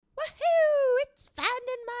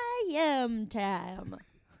yum time.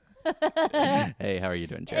 Hey, how are you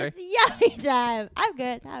doing, Jerry? It's yummy time. I'm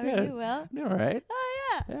good. How are you, Will? Doing all right.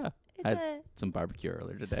 Oh, yeah. Yeah. I had some barbecue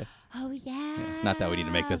earlier today. Oh, yeah. Not that we need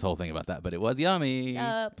to make this whole thing about that, but it was yummy.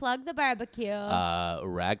 Plug the barbecue.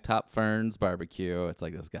 Ragtop Ferns Barbecue. It's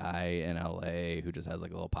like this guy in LA who just has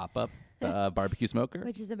like a little pop-up barbecue smoker.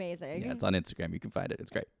 Which is amazing. Yeah, it's on Instagram. You can find it.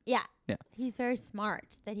 It's great. Yeah. Yeah. He's very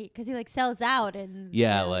smart because he like sells out and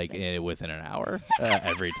yeah, within an hour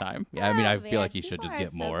every time. Yeah, I mean, I feel like he should just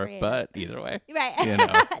get more, but either way. Right. You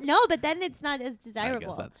know. No, but then it's not as desirable. I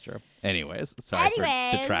guess that's true. Anyways, sorry for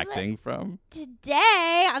detracting from.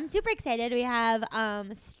 Today, I'm super excited. We have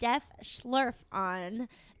Steph Schlurf on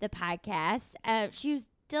the podcast. She's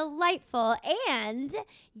delightful, and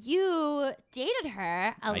you dated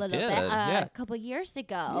her a little bit a couple years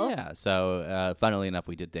ago. Yeah, so funnily enough,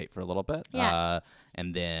 we did date for a little bit. Yeah.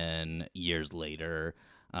 And then years later,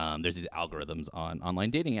 there's these algorithms on online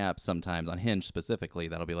dating apps, sometimes on Hinge specifically,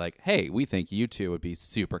 that'll be like, hey, we think you two would be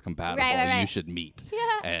super compatible. Right. You should meet. Yeah.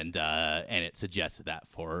 And it suggested that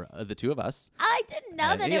for the two of us. I didn't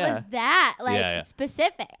know that it was that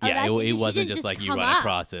specific. Yeah, it wasn't just like you run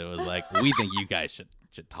across it. It was like, we think you guys should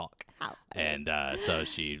talk. And so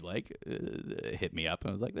she hit me up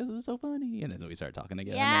and was like, this is so funny. And then we started talking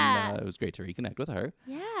again. Yeah. And it was great to reconnect with her.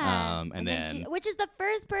 Yeah. And then which is the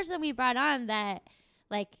first person we brought on that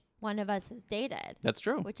like one of us has dated. That's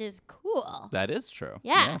true. Which is cool. That is true.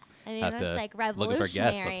 Yeah. I mean, that's like revolutionary. Looking for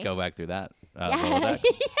guests. Let's go back through that. Yeah.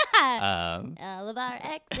 Yeah. All of our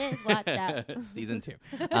exes, watch out. Season 2.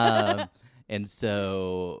 And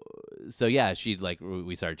so yeah,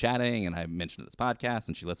 we started chatting, and I mentioned this podcast,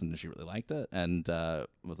 and she listened, and she really liked it, and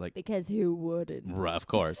was like, because who wouldn't? Of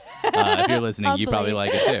course. If you're listening, you probably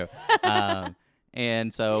like it too.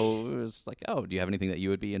 And so it was like, oh, do you have anything that you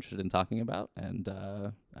would be interested in talking about? And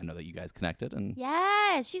I know that you guys connected. And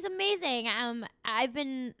yeah, she's amazing. A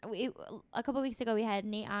couple weeks ago, we had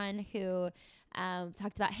Nate on who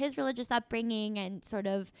talked about his religious upbringing and sort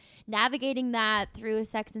of navigating that through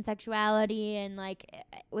sex and sexuality, and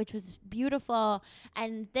which was beautiful.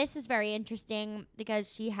 And this is very interesting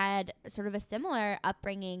because she had sort of a similar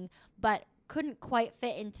upbringing, but couldn't quite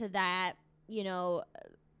fit into that,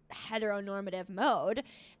 heteronormative mode,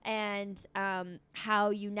 and how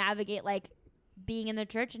you navigate being in the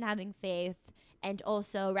church and having faith, and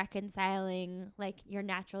also reconciling your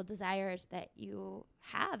natural desires that you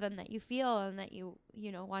have and that you feel and that you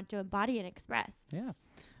want to embody and express. Yeah.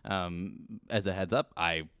 As a heads up,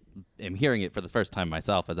 I am hearing it for the first time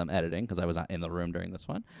myself as I'm editing, because I was not in the room during this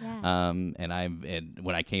one. Yeah. And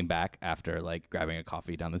when I came back after grabbing a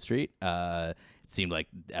coffee down the street, it seemed like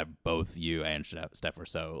both you and Steph were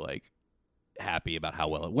so happy about how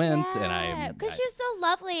well it went. Yeah, and because she was so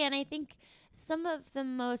lovely. And I think some of the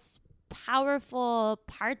most powerful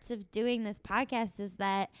parts of doing this podcast is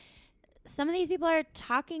that some of these people are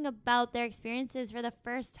talking about their experiences for the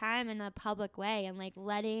first time in a public way, and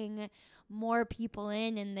letting more people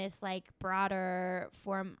in this broader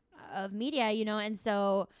form of media, and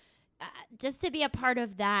so just to be a part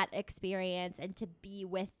of that experience and to be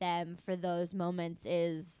with them for those moments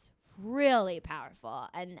is really powerful,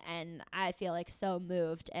 and I feel so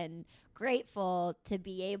moved and grateful to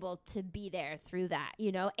be able to be there through that,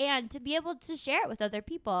 and to be able to share it with other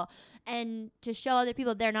people and to show other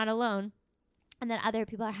people they're not alone, and that other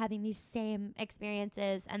people are having these same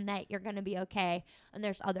experiences, and that you're going to be okay, and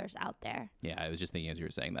there's others out there. Yeah, I was just thinking as you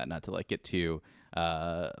were saying that, not to get too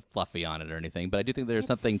fluffy on it or anything, but I do think there's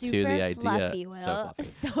something to the idea. Fluffy, Will. So fluffy.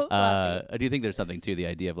 So fluffy. I do think there's something to the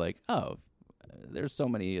idea of there's so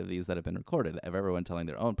many of these that have been recorded of everyone telling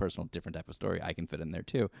their own personal different type of story. I can fit in there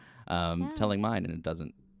too, telling mine, and it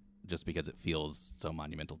doesn't just because it feels so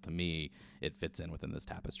monumental to me. It fits in within this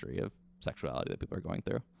tapestry of sexuality that people are going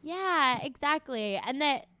through. Yeah, exactly. And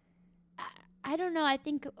that, I don't know, I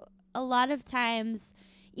think a lot of times,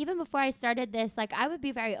 even before I started this, I would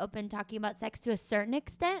be very open talking about sex to a certain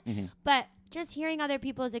extent, but just hearing other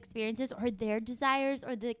people's experiences or their desires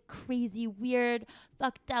or the crazy, weird,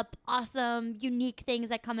 fucked up, awesome, unique things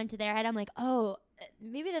that come into their head, I'm like, oh,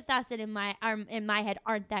 maybe the thoughts that in my head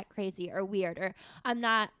aren't that crazy or weird, or I'm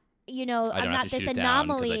not, I'm not this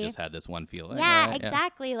anomaly. I just had this one feeling. Yeah, right?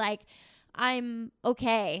 exactly. I'm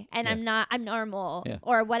okay, and I'm normal,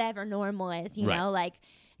 or whatever normal is, you know,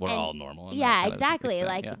 we're all normal. Yeah, exactly.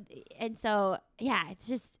 And so,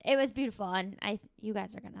 it was beautiful, and you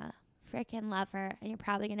guys are gonna freaking love her, and you're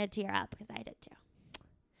probably gonna tear up because I did too.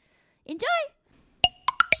 Enjoy.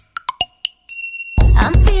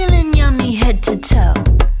 I'm feeling yummy head to toe.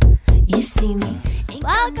 You see me.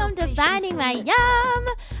 Welcome to Finding My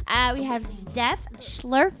Yum. We have Steph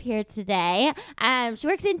Schlurf here today. She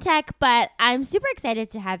works in tech, but I'm super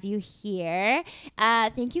excited to have you here.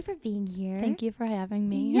 Thank you for being here. Thank you for having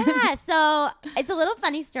me. Yeah, so it's a little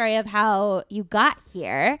funny story of how you got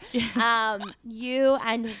here. You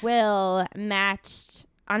and Will matched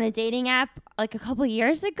on a dating app like a couple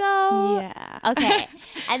years ago. Yeah. Okay.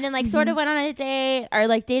 And then like sort of went on a date or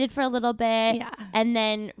like dated for a little bit. Yeah. And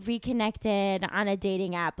then reconnected on a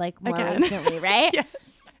dating app like more Again. recently, right? Yes.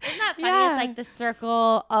 Isn't that funny? Yeah. It's like the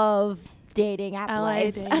circle of dating app LA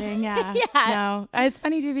life. dating, yeah. Yeah. No, it's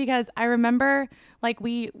funny too because I remember like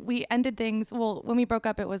we ended things. Well, when we broke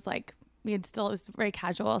up, it was like it was very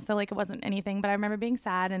casual, so like it wasn't anything. But I remember being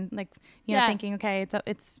sad and like you know thinking, okay,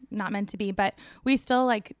 it's not meant to be. But we still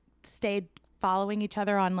like stayed following each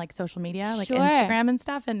other on like social media, like Instagram and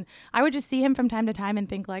stuff. And I would just see him from time to time and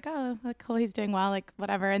think like, oh, cool, he's doing well, like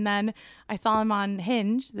whatever. And then I saw him on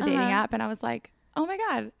Hinge, the dating app, and I was like, oh my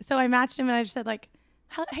god. So I matched him and I just said like,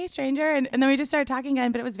 hey stranger, and then we just started talking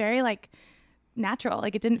again. But it was very like natural,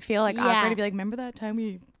 like it didn't feel like awkward to be like, remember that time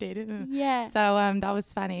we dated? Yeah. So that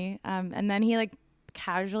was funny. And then he like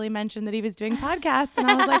casually mentioned that he was doing podcasts, and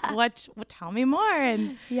I was like, what tell me more?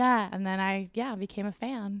 And and then I became a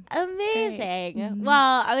fan. Amazing.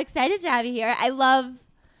 Well, I'm excited to have you here. I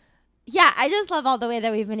just love all the way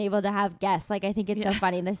that we've been able to have guests. Like I think it's so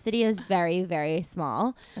funny. The city is very, very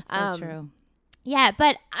small. That's so true. Yeah,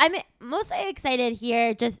 but I'm mostly excited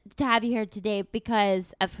here just to have you here today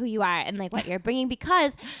because of who you are and like what you're bringing.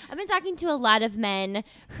 Because I've been talking to a lot of men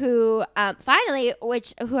who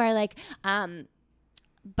who are like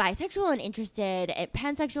bisexual and interested, and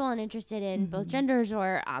pansexual and interested in both genders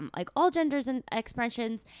or like all genders and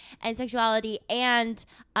expressions and sexuality. And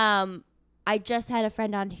I just had a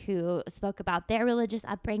friend on who spoke about their religious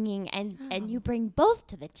upbringing, and you bring both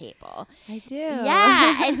to the table. I do.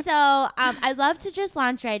 Yeah. And so I'd love to just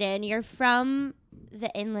launch right in. You're from the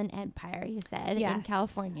Inland Empire, you said, in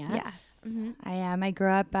California. Yes, I am. I grew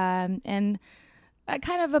up in a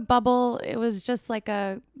kind of a bubble. It was just like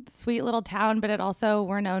a sweet little town, but it also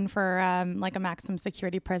we're known for like a maximum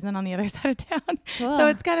security prison on the other side of town. Cool. So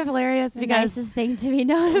it's kind of hilarious the because nicest thing to be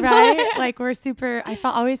known about. right, like we're super.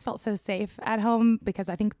 Always felt so safe at home because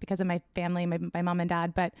I think because of my family, my mom and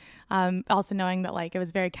dad, but also knowing that like it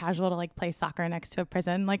was very casual to like play soccer next to a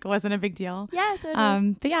prison, like it wasn't a big deal. Yeah,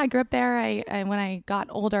 totally. But yeah, I grew up there. I when I got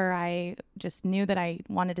older, I just knew that I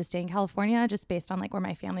wanted to stay in California just based on like where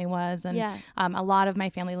my family was, and a lot of my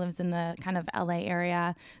family lives in the kind of LA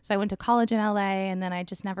area. So I went to college in LA, and then I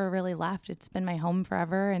just never really left. It's been my home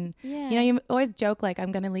forever. And you know, you always joke like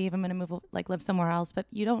I'm going to leave, I'm going to move, like live somewhere else, but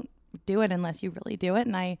you don't do it unless you really do it.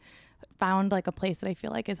 And I found like a place that I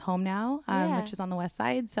feel like is home now, which is on the West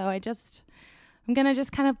Side. So I'm going to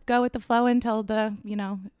just kind of go with the flow until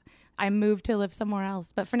I moved to live somewhere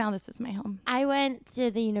else. But for now, this is my home. I went to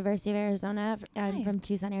the University of Arizona. I'm Nice. from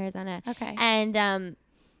Tucson, Arizona. Okay. And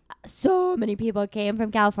so many people came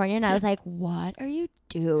from California, and I was like, what are you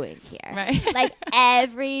doing here? Right. Like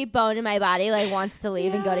every bone in my body like wants to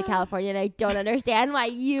leave and go to California, and I don't understand why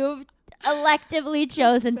you've electively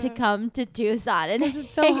chosen to come to Tucson. And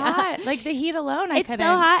It's so hot. Like the heat alone, it's so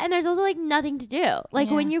hot, and there's also like nothing to do.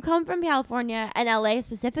 Like when you come from California and LA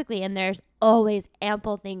specifically, and there's always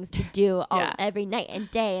ample things to do every night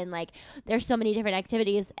and day, and like there's so many different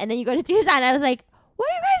activities, and then you go to Tucson, I was like, what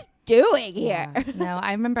are you guys doing here? Yeah. No,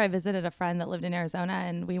 I remember I visited a friend that lived in Arizona,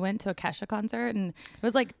 and we went to a Kesha concert, and it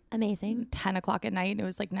was like amazing 10 o'clock at night. It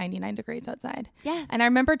was like 99 degrees outside. Yeah. And I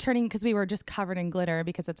remember turning, because we were just covered in glitter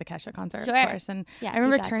because it's a Kesha concert, of course. And I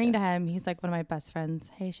remember turning to him. He's like one of my best friends.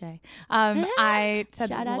 Hey, Shay. I said,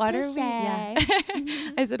 Shout out what to are we? Shay.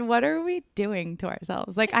 Yeah. I said, what are we doing to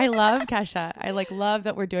ourselves? Like, I love Kesha. I like love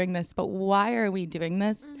that we're doing this, but why are we doing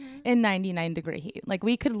this in 99 degree heat? Like,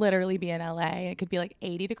 we could literally be in LA. It could be like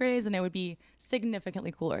 80 degrees, and it would be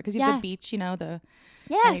significantly cooler because you have the beach,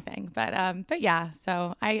 anything. But yeah,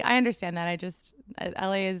 so I understand that. I just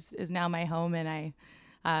LA is now my home, and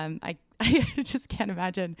I just can't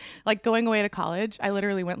imagine like going away to college. I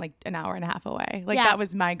literally went like an hour and a half away. Like that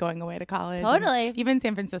was my going away to college. Totally. And even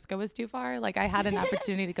San Francisco was too far. Like I had an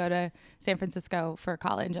opportunity to go to San Francisco for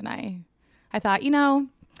college, and I thought,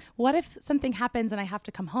 what if something happens and I have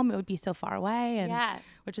to come home? It would be so far away. And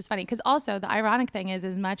which is funny because also the ironic thing is,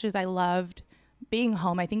 as much as I loved being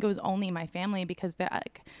home, I think it was only my family because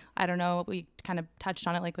I don't know, we kind of touched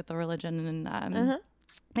on it like with the religion and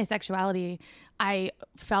my sexuality, I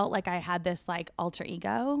felt like I had this like alter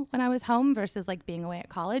ego when I was home versus like being away at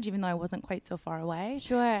college, even though I wasn't quite so far away.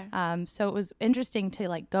 Sure. So it was interesting to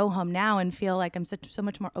like go home now and feel like I'm so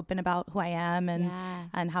much more open about who I am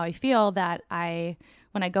and how I feel, that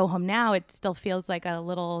when I go home now, it still feels like a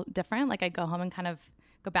little different. Like I go home and kind of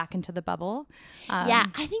go back into the bubble. Yeah,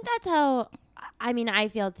 I think that's how, I mean, I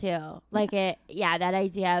feel too. Like that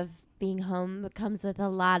idea of being home comes with a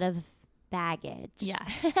lot of baggage. Yes.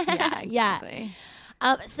 Yeah, exactly.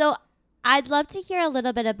 Yeah. So I'd love to hear a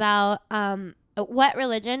little bit about what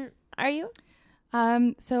religion are you?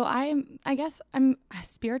 So I guess I'm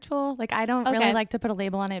spiritual. Like I don't really like to put a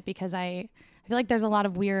label on it because I feel like there's a lot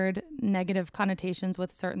of weird negative connotations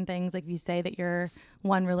with certain things. Like if you say that you're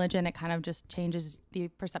one religion, it kind of just changes the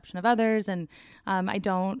perception of others. And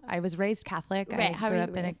I was raised Catholic. Right. I grew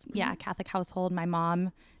up in a Catholic household. My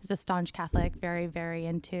mom is a staunch Catholic, very, very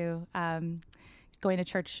into going to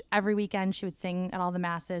church every weekend. She would sing at all the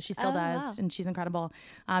masses. She still does. Wow. And she's incredible.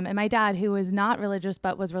 And my dad, who was not religious,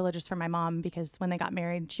 but was religious for my mom, because when they got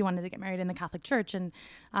married, she wanted to get married in the Catholic Church. And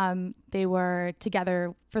they were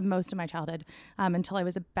together for most of my childhood until I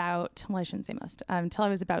was about, well, I shouldn't say most, until I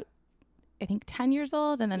was about, I think 10 years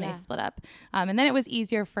old, and then they split up. And then it was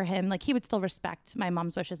easier for him. Like he would still respect my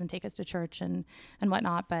mom's wishes and take us to church and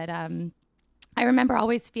whatnot. But I remember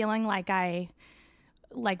always feeling like I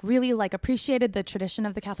really appreciated the tradition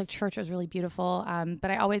of the Catholic Church. It was really beautiful.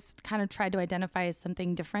 But I always kind of tried to identify as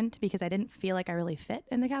something different because I didn't feel like I really fit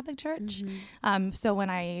in the Catholic Church. Mm-hmm. So when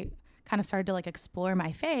I kind of started to like explore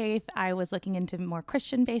my faith, I was looking into more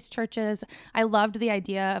Christian-based churches. I loved the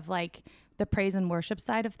idea of like the praise and worship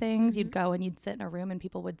side of things. Mm-hmm. You'd go and you'd sit in a room and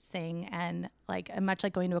people would sing, and like much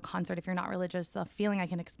like going to a concert, if you're not religious, the feeling I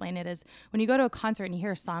can explain it is when you go to a concert and you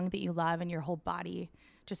hear a song that you love and your whole body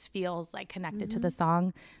just feels like connected to the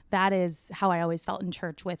song. That is how I always felt in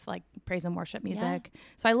church with like praise and worship music. Yeah.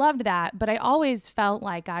 So I loved that, but I always felt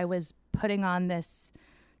like I was putting on this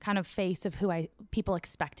kind of face of who people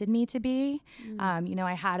expected me to be.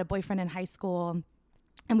 I had a boyfriend in high school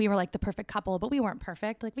and we were like the perfect couple, but we weren't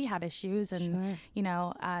perfect. Like we had issues and,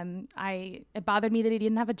 it bothered me that he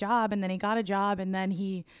didn't have a job, and then he got a job, and then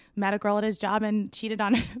he met a girl at his job and cheated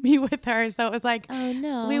on me with her. So it was like, oh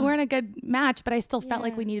no, we weren't a good match, but I still felt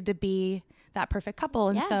like we needed to be that perfect couple.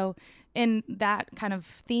 And so in that kind of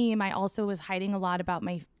theme, I also was hiding a lot about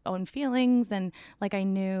my own feelings. And like, I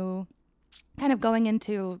knew kind of going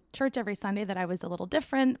into church every Sunday that I was a little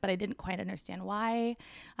different, but I didn't quite understand why.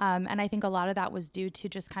 And I think a lot of that was due to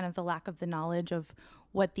just kind of the lack of the knowledge of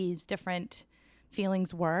what these different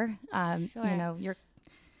feelings were. You're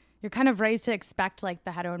kind of raised to expect like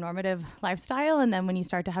the heteronormative lifestyle. And then when you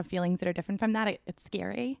start to have feelings that are different from that, it's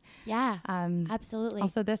scary. Yeah, absolutely.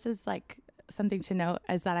 Also, this is like something to note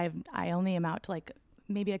is that I only am out to like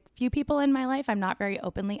maybe a few people in my life. I'm not very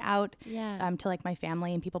openly out to like my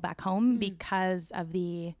family and people back home because of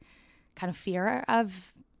the kind of fear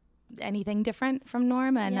of anything different from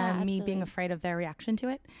norm and me being afraid of their reaction to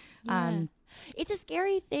it. Yeah. It's a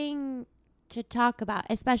scary thing to talk about,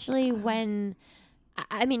 especially when,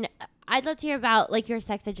 I mean, I'd love to hear about like your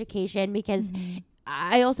sex education, because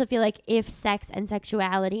I also feel like if sex and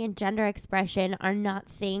sexuality and gender expression are not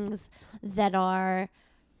things that are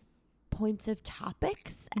points of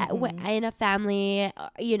topics in a family,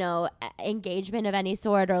 engagement of any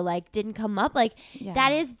sort, or like didn't come up, like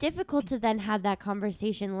that is difficult to then have that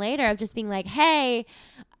conversation later of just being like, hey,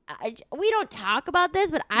 we don't talk about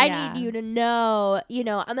this, but I need you to know, I'm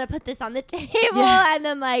going to put this on the table. And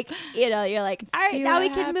then like, you're like, all right, now we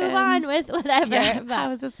can move on with whatever. Yeah.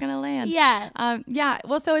 How is this going to land? Yeah.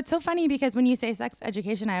 Well, so it's so funny because when you say sex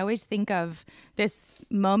education, I always think of this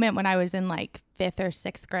moment when I was in like 5th or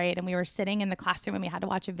 6th grade and we were sitting in the classroom and we had to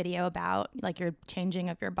watch a video about like your changing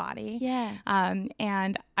of your body. Yeah.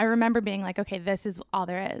 And I remember being like, okay, this is all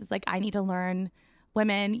there is. Like, I need to learn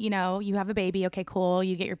women, you have a baby. Okay, cool.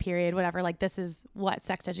 You get your period, whatever. Like, this is what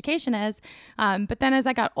sex education is. But then as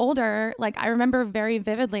I got older, like, I remember very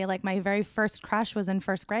vividly, like, my very first crush was in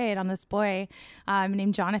 1st grade on this boy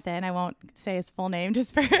named Jonathan. I won't say his full name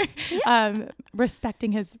just for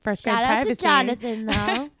respecting his 1st grade privacy. Shout out to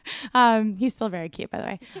Jonathan, though. He's still very cute, by the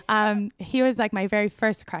way. He was like my very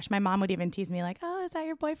first crush. My mom would even tease me like, oh, is that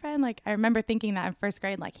your boyfriend? Like, I remember thinking that in 1st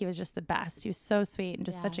grade, like, he was just the best. He was so sweet and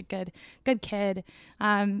just such a good kid.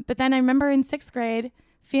 But then I remember in 6th grade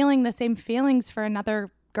feeling the same feelings for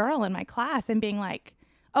another girl in my class and being like,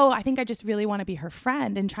 oh, I think I just really want to be her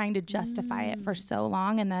friend, and trying to justify it for so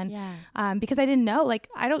long. And then because I didn't know, like,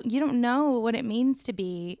 you don't know what it means to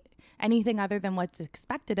be anything other than what's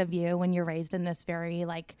expected of you when you're raised in this very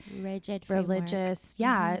like rigid religious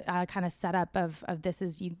kind of setup of this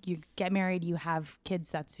is you get married, you have kids,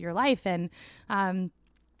 that's your life. And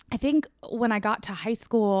I think when I got to high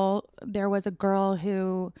school, there was a girl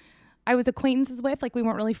who I was acquaintances with, like we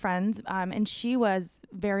weren't really friends, and she was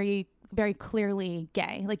very, very clearly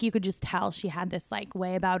gay. Like you could just tell she had this like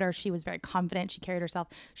way about her. She was very confident. She carried herself.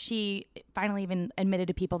 She finally even admitted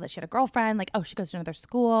to people that she had a girlfriend. Like, oh, she goes to another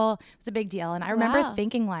school. It was a big deal. And I remember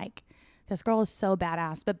thinking like, this girl is so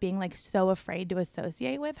badass, but being like so afraid to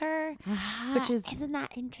associate with her, which isn't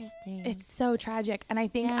that interesting? It's so tragic. And I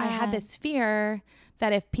think I had this fear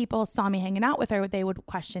that if people saw me hanging out with her, they would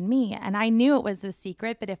question me. And I knew it was a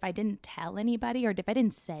secret, but if I didn't tell anybody or if I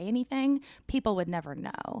didn't say anything, people would never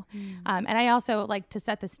know. And I also like to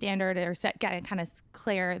set the standard or kind of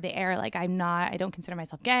clear the air. Like I don't consider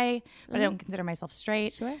myself gay, but I don't consider myself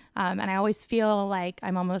straight. Sure. And I always feel like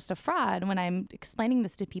I'm almost a fraud when I'm explaining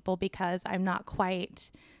this to people because I'm not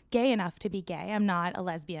quite gay enough to be gay. I'm not a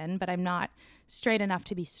lesbian, but I'm not straight enough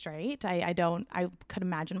to be straight. I could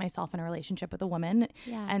imagine myself in a relationship with a woman.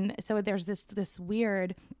 Yeah. And so there's this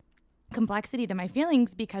weird complexity to my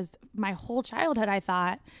feelings because my whole childhood I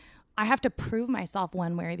thought I have to prove myself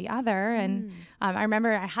one way or the other. And I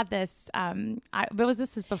remember I had this,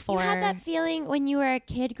 this is before. You had that feeling when you were a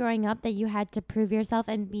kid growing up that you had to prove yourself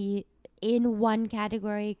and be in one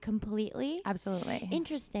category completely? Absolutely.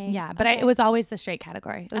 Interesting. Yeah, but it was always the straight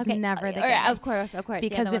category. It was never the gay. Of course.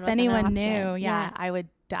 Because if anyone knew, I would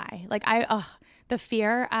die. Like the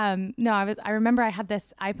fear. I remember I had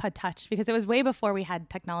this iPod Touch because it was way before we had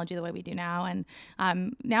technology the way we do now.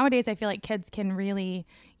 And nowadays I feel like kids can really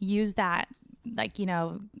use that, like, you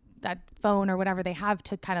know, that phone or whatever they have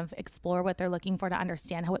to kind of explore what they're looking for to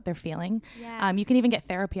understand what they're feeling. Yeah. You can even get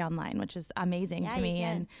therapy online, which is amazing to me.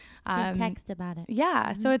 And you text about it.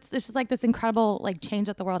 Yeah. So it's just like this incredible like change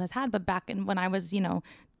that the world has had. But back when I was,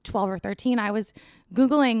 12 or 13, I was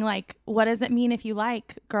Googling like, what does it mean if you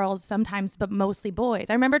like girls sometimes, but mostly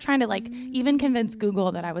boys? I rember trying to like even convince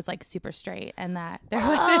Google that I was like super straight and that there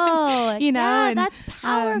wasn't, Yeah, that's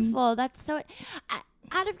powerful. That's so,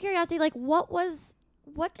 out of curiosity, like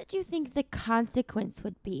what did you think the consequence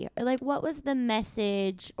would be? Or like, what was the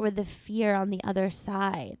message or the fear on the other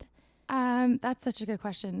side? That's such a good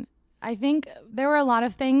question. I think there were a lot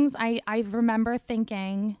of things. I remember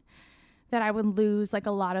thinking that I would lose like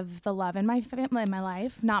a lot of the love in my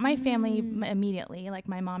life, not my family immediately, like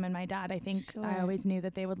my mom and my dad. I think I always knew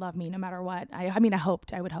that they would love me no matter what. I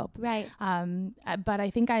would hope. Right. But I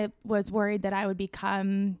think I was worried that I would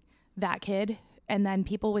become that kid. And then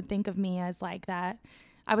people would think of me as like that.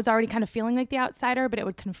 I was already kind of feeling like the outsider, but it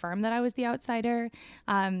would confirm that I was the outsider.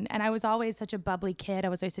 And I was always such a bubbly kid. I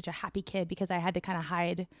was always such a happy kid because I had to kind of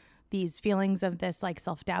hide these feelings of this like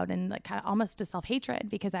self-doubt and like kind of almost a self-hatred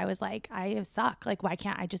because I was like, I suck. Like, why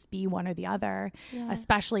can't I just be one or the other? Yeah.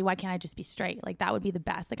 Especially, why can't I just be straight? Like, that would be the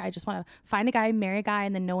best. Like, I just want to find a guy, marry a guy,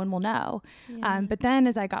 and then no one will know. Yeah. But then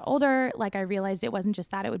as I got older, like I realized it wasn't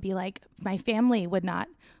just that. It would be like my family would not.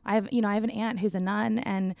 I have an aunt who's a nun,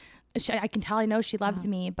 and I can tell, I know she loves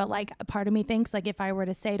me, but like a part of me thinks like if I were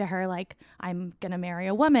to say to her, like, I'm going to marry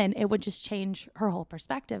a woman, it would just change her whole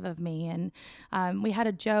perspective of me. And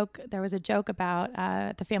there was a joke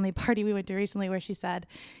about the family party we went to recently where she said,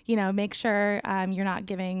 make sure you're not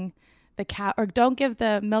giving the cow, or don't give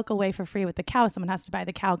the milk away for free with the cow. Someone has to buy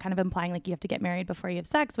the cow, kind of implying like you have to get married before you have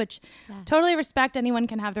sex, which totally respect. Anyone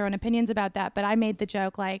can have their own opinions about that. But I made the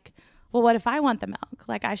joke like, well, what if I want the milk?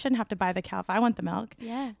 Like, I shouldn't have to buy the cow if I want the milk.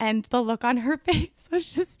 Yeah. And the look on her face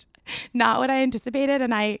was just not what I anticipated.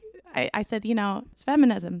 And I said, it's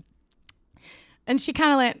feminism. And she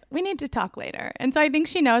kind of went, we need to talk later. And so I think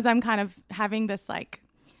she knows I'm kind of having this like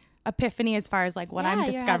epiphany as far as like what I'm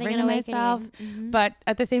discovering in myself. Mm-hmm. But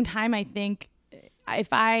at the same time, I think I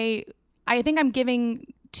think I'm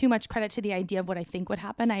giving too much credit to the idea of what I think would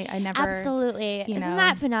happen. I never. Absolutely. Isn't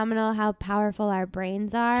that phenomenal how powerful our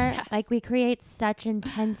brains are? Yes. Like, we create such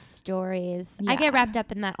intense stories. Yeah. I get wrapped up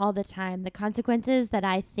in that all the time. The consequences that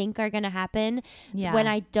I think are going to happen when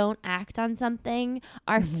I don't act on something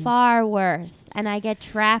are far worse. And I get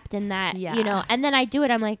trapped in that, and then I do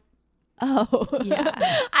it. I'm like, oh,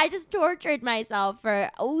 I just tortured myself for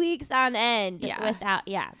weeks on end without,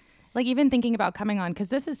 Like, even thinking about coming on, because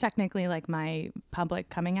this is technically like my public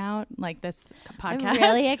coming out, like this podcast. I'm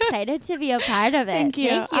really excited to be a part of it. Thank you.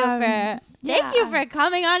 Thank you for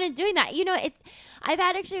coming on and doing that. I've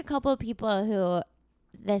had actually a couple of people who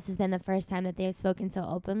this has been the first time that they've spoken so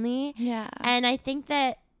openly. Yeah. And I think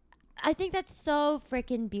that's so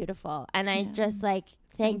freaking beautiful. And I just like,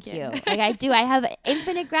 thank you. Like, I do. I have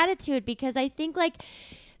infinite gratitude because I think like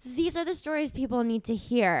these are the stories people need to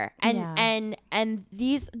hear. And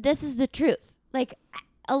this is the truth. Like,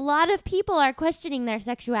 a lot of people are questioning their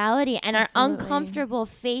sexuality and Absolutely. are uncomfortable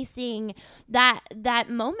facing that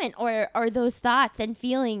moment or those thoughts and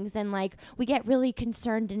feelings, and like we get really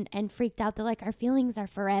concerned and freaked out that like our feelings are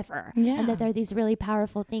forever and that they're these really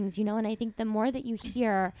powerful things, you know. And I think the more that you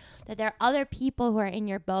hear that there are other people who are in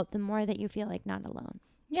your boat, the more that you feel like not alone.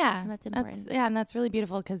 Yeah, And that's important. And that's really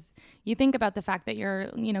beautiful, because you think about the fact that you're,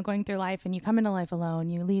 you know, going through life and you come into life alone,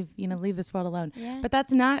 you leave this world alone. Yeah. But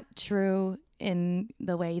that's not true in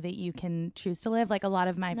the way that you can choose to live. Like a lot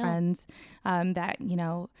of my friends that, you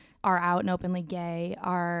know, are out and openly gay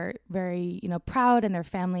are very, you know, proud, and their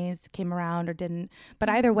families came around or didn't. But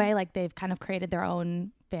either way, like they've kind of created their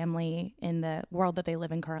own family in the world that they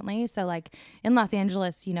live in currently. So like in Los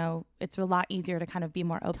Angeles, you know, it's a lot easier to kind of be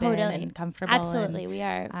more open and comfortable. Absolutely. We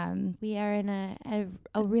are in a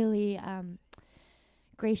really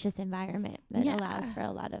gracious environment that allows for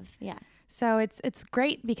a lot of, So it's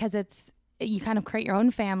great because you kind of create your own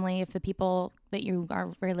family if the people that you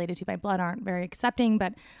are related to by blood aren't very accepting.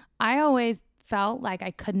 But I always felt like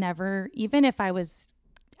I could never, even if I was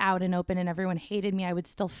out and open and everyone hated me, I would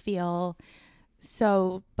still feel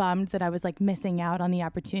so bummed that I was like missing out on the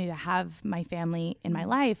opportunity to have my family in my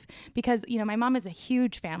life, because, you know, my mom is a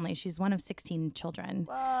huge family. She's one of 16 children.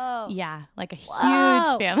 Whoa. Yeah. Like a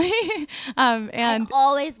huge family. And I've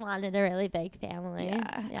always wanted a really big family.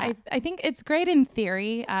 Yeah. I think it's great in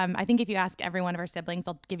theory. I think if you ask every one of our siblings,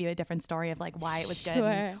 they'll give you a different story of like why it was good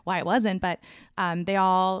and why it wasn't. But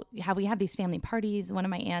we have these family parties. One of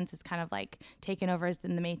my aunts is kind of like taken over as the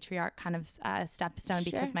matriarch kind of stepstone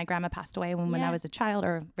because my grandma passed away when I was a child,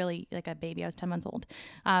 or really like a baby. I was 10 months old.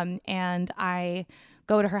 And I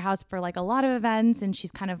go to her house for like a lot of events, and she's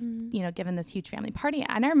kind of, you know, given this huge family party.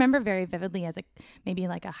 And I remember very vividly as maybe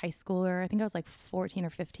like a high schooler, I think I was like 14 or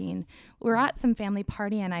 15, we were at some family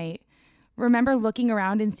party, and I remember looking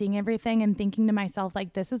around and seeing everything and thinking to myself,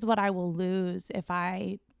 like, this is what I will lose if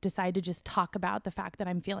I decide to just talk about the fact that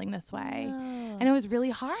I'm feeling this way. And it was really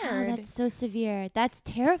hard. Oh, that's so severe. That's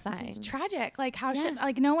terrifying. It's tragic. Like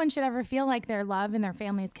no one should ever feel like their love and their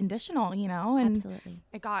family is conditional, you know? And absolutely.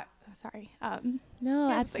 it got, sorry. No,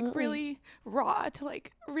 absolutely. It's like really raw to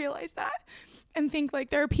like realize that and think like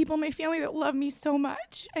there are people in my family that love me so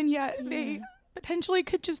much, and yet they potentially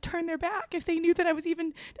could just turn their back if they knew that I was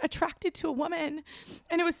even attracted to a woman.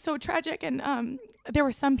 And it was so tragic. And there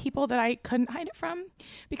were some people that I couldn't hide it from,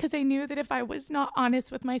 because I knew that if I was not honest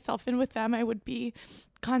with myself and with them, I would be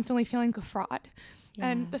constantly feeling like a fraud.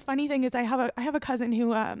 And the funny thing is I have a cousin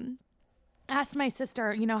who asked my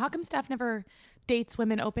sister, you know, how come Steph never dates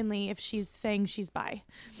women openly if she's saying she's bi?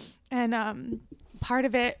 And part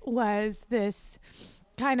of it was this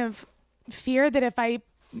kind of fear that if I,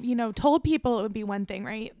 you know, told people, it would be one thing,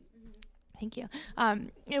 right? Thank you.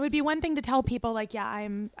 It would be one thing to tell people like, yeah,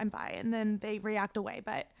 I'm bi, and then they react away.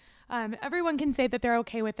 But everyone can say that they're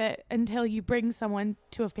okay with it until you bring someone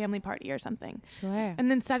to a family party or something. Sure. And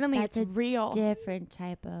then suddenly it's real. Different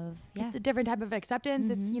type of, It's a different type of acceptance.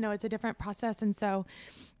 It's, you know, it's a different process. And so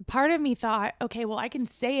part of me thought, okay, well, I can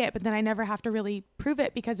say it, but then I never have to really prove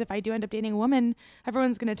it, because if I do end up dating a woman,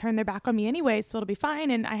 everyone's going to turn their back on me anyway, so it'll be fine.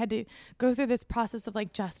 And I had to go through this process of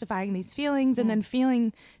like justifying these feelings and then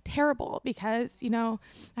feeling terrible because, you know,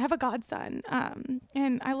 I have a godson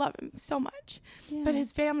and I love him so much, but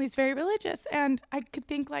his family's very religious, and I could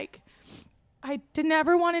think like I didn't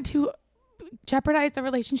ever wanted to jeopardize the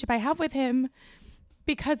relationship I have with him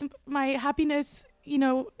because my happiness, you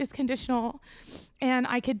know, is conditional, and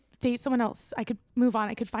I could date someone else. I could move on.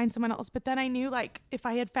 I could find someone else. But then I knew like if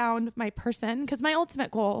I had found my person, because my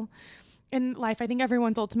ultimate goal in life, I think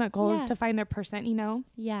everyone's ultimate goal is to find their person, you know?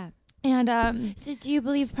 Yeah. And so do you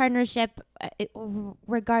believe partnership,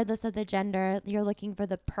 regardless of the gender, you're looking for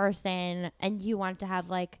the person and you want to have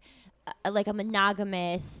like a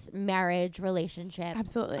monogamous marriage relationship?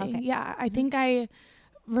 Absolutely. Okay. Yeah. I think I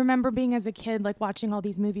remember being as a kid, like watching all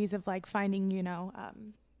these movies of like finding, you know,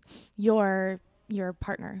 your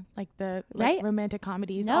partner, like the romantic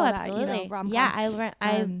comedies, all absolutely. that, you know, rom-com. Yeah,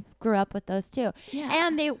 I grew up with those too. Yeah.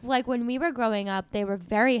 And they, like, when we were growing up, they were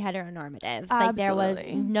very heteronormative. Like there was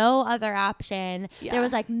no other option. Yeah. There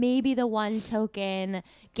was like maybe the one token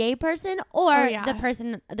gay person or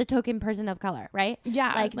the token person of color, right?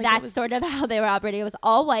 Yeah. Like that's sort of how they were operating. It was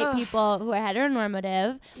all white people who were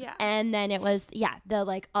heteronormative. Yeah. And then it was the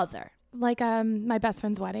like other. Like My Best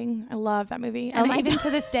Friend's Wedding. I love that movie. And even to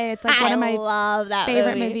this day, it's like one of my love that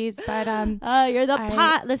favorite movies. But you're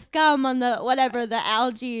the scum on the whatever, the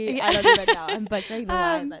algae. Yeah. I don't even know. I'm butchering the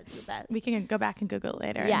line, but it's the best. We can go back and Google it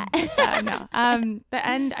later. Yeah. The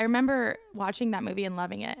end, I remember watching that movie and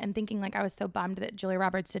loving it and thinking like I was so bummed that Julia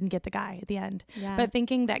Roberts didn't get the guy at the end. Yeah. But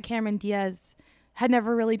thinking that Cameron Diaz had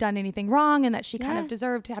never really done anything wrong and that she kind of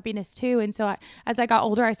deserved happiness too. And so as I got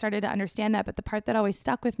older, I started to understand that. But the part that always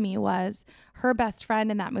stuck with me was her best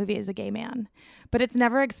friend in that movie is a gay man. But it's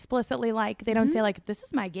never explicitly like, they don't say like, this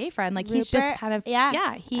is my gay friend. Like Rupert, he's just kind of,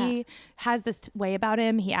 he has this way about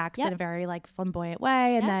him. He acts in a very like flamboyant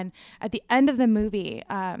way. And then at the end of the movie,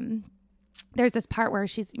 there's this part where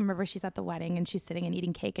she's at the wedding and she's sitting and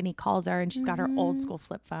eating cake and he calls her and she's got her old school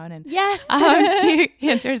flip phone and she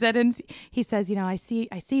answers it and he says, you know, I see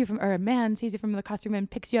you from, or a man sees you from the costume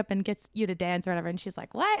and picks you up and gets you to dance or whatever. And she's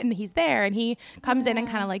like, what? And he's there and he comes in and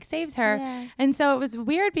kind of like saves her. Yeah. And so it was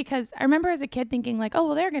weird because I remember as a kid thinking like, oh,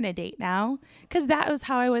 well, they're going to date now. Cause that was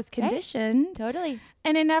how I was conditioned. Right? Totally.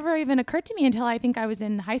 And it never even occurred to me until I think I was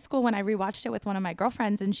in high school when I rewatched it with one of my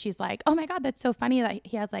girlfriends and she's like, oh my God, that's so funny that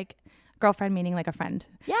he has like, girlfriend meaning like a friend.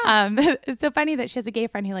 Yeah. It's so funny that she has a gay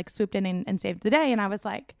friend who like swooped in and saved the day. And I was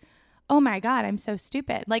like, oh my God, I'm so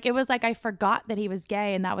stupid. Like it was like I forgot that he was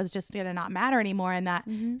gay and that was just gonna not matter anymore and that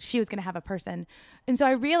she was gonna have a person. And so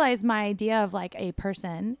I realized my idea of like a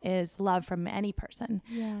person is love from any person.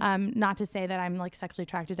 Yeah. Not to say that I'm like sexually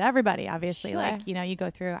attracted to everybody, obviously. Sure. Like, you know, you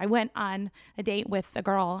go through, I went on a date with a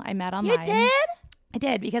girl I met online. You did? I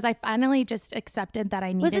did because I finally just accepted that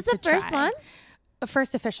I needed to try. Was it the first one? A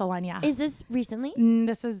first official one, yeah. Is this recently?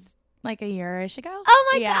 This is like a year-ish ago. Oh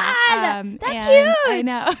my God. That's huge. I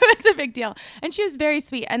know. It was a big deal. And she was very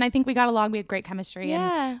sweet. And I think we got along. We had great chemistry.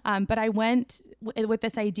 Yeah. And, but I went with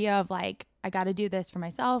this idea of like, I got to do this for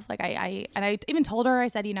myself. Like I even told her, I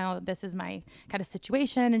said, you know, this is my kind of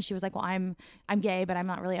situation. And she was like, well, I'm gay, but I'm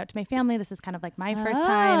not really out to my family. This is kind of like my first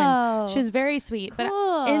time. And she was very sweet. Cool.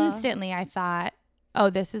 But instantly I thought,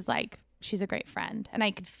 oh, this is like, she's a great friend and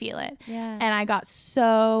I could feel it. Yeah. And I got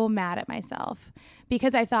so mad at myself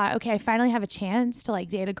because I thought, okay, I finally have a chance to like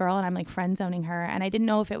date a girl and I'm like friend zoning her. And I didn't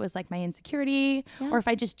know if it was like my insecurity or if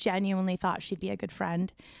I just genuinely thought she'd be a good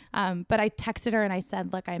friend. But I texted her and I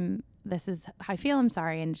said, look, this is how I feel. I'm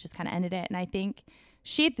sorry. And just kind of ended it. And I think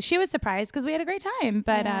she was surprised because we had a great time,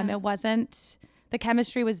 but it wasn't, the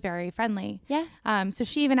chemistry was very friendly. Yeah. So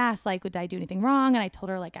she even asked, like, would I do anything wrong? And I told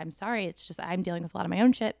her, like, I'm sorry. It's just I'm dealing with a lot of my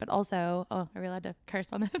own shit. But also, are we allowed to curse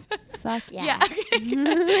on this? Fuck yeah.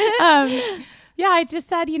 Yeah. Okay, yeah, I just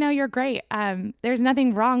said, you know, you're great. There's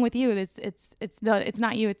nothing wrong with you. It's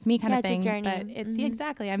not you, it's me kind of thing. It's a journey. But it's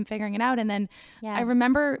exactly. I'm figuring it out. And then I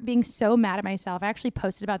remember being so mad at myself. I actually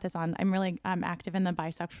posted about this on. I'm really active in the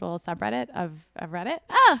bisexual subreddit of Reddit.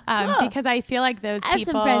 Oh, cool. Because I feel like those people. I have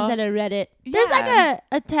some friends that are Reddit. There's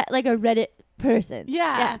like a Reddit person.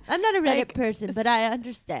 Yeah. I'm not a Reddit person, but I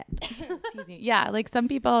understand. Yeah, like some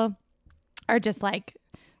people are just like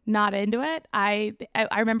not into it. I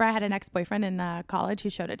remember I had an ex-boyfriend in college who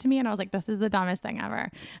showed it to me and I was like, this is the dumbest thing ever.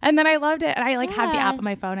 And then I loved it. And I like have the app on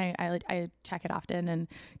my phone. I check it often. And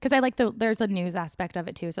cause I like there's a news aspect of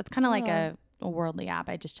it too. So it's kind of like a worldly app.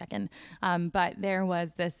 I just check in. But there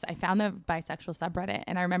was I found the bisexual subreddit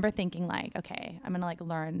and I remember thinking like, okay, I'm going to like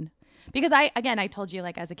learn. Because I told you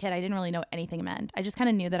like as a kid, I didn't really know anything it meant. I just kind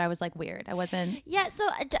of knew that I was like weird. I wasn't. Yeah. So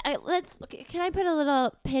can I put a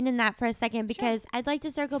little pin in that for a second? Because I'd like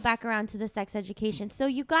to circle back around to the sex education. So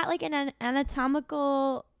you got like an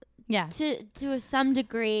anatomical. Yeah. To some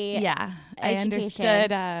degree. Yeah. I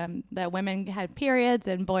understood that women had periods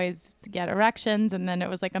and boys get erections. And then it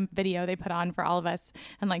was like a video they put on for all of us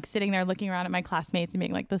and like sitting there looking around at my classmates and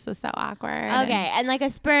being like, this is so awkward. Okay. And like a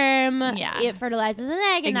sperm, it fertilizes an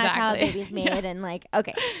egg and that's how a baby's made. Yes. And like,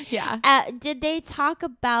 okay. Yeah. Did they talk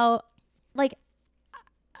about like,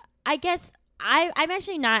 I guess I'm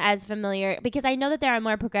actually not as familiar because I know that there are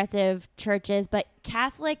more progressive churches, but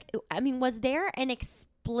Catholic, I mean, was there an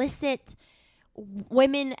explicit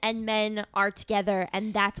women and men are together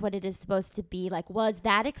and that's what it is supposed to be? Like, was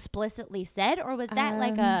that explicitly said or was that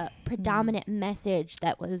like a predominant message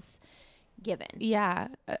that was given? Yeah,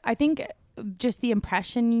 I think just the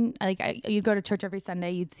impression, like you'd go to church every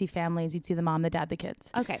Sunday, you'd see families, you'd see the mom, the dad, the kids.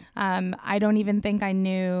 Okay. I don't even think I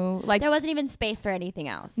knew, like, there wasn't even space for anything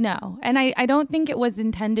else. No. And I don't think it was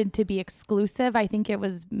intended to be exclusive. I think it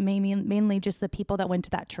was mainly just the people that went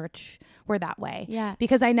to that church were that way. Yeah.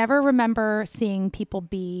 Because I never remember seeing people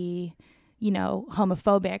be, you know,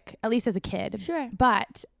 homophobic, at least as a kid. Sure.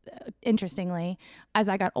 But interestingly, as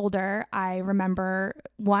I got older, I remember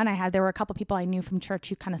there were a couple people I knew from church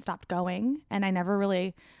who kind of stopped going, and I never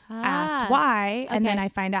really asked why. And then I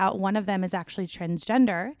find out one of them is actually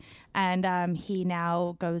transgender, and he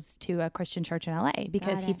now goes to a Christian church in LA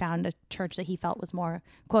because he found a church that he felt was more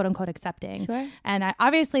quote unquote accepting. Sure. And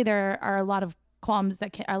obviously there are a lot of qualms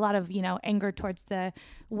a lot of anger towards the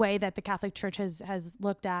way that the Catholic Church has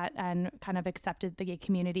looked at and kind of accepted the gay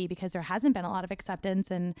community, because there hasn't been a lot of acceptance.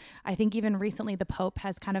 And I think even recently the Pope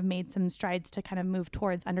has kind of made some strides to kind of move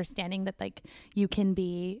towards understanding that like you can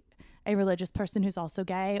be a religious person who's also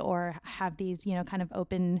gay or have these kind of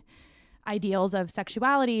open ideals of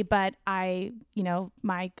sexuality. But my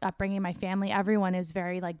upbringing, my family, everyone is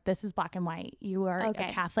very like, this is black and white. You are a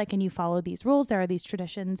Catholic and you follow these rules. There are these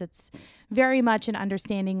traditions. It's very much an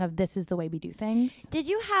understanding of this is the way we do things. Did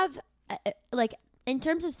you have like in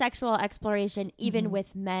terms of sexual exploration, even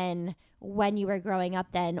with men, when you were growing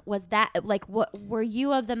up, then was that like, what were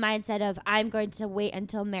you of the mindset of I'm going to wait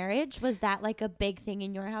until marriage? Was that like a big thing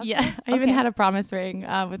in your house? Yeah, I even had a promise ring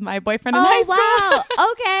with my boyfriend in high school. Oh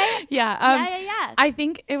wow! Okay. Yeah. I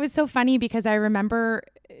think it was so funny because I remember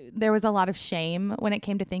there was a lot of shame when it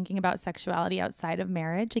came to thinking about sexuality outside of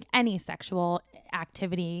marriage. Like any sexual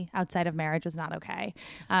activity outside of marriage was not okay.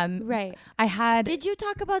 Right. Did you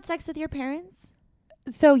talk about sex with your parents?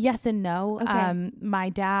 So yes and no. Okay. My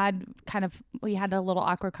dad we had a little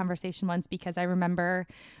awkward conversation once because I remember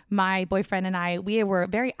my boyfriend and we were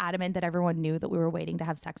very adamant that everyone knew that we were waiting to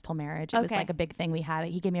have sex till marriage. It was like a big thing we had.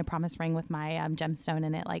 He gave me a promise ring with my gemstone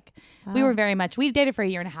in it. Like we were very much, we dated for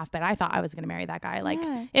 1.5 years, but I thought I was going to marry that guy. Like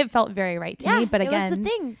it felt very right to me. But again, it was the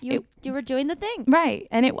thing. You were doing the thing. Right.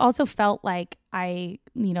 And it also felt like I,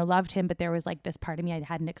 loved him, but there was like this part of me I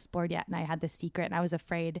hadn't explored yet. And I had this secret and I was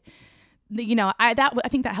afraid. I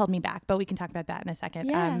think that held me back, but we can talk about that in a second.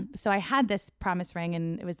 Yeah. So I had this promise ring,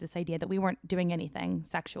 and it was this idea that we weren't doing anything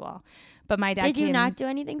sexual. But my dad Did you not do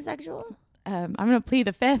anything sexual? I'm going to plead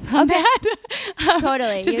the fifth on that.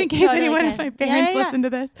 Totally. Just in case anyone of my parents listen to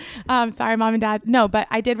this. Sorry, Mom and Dad. No, but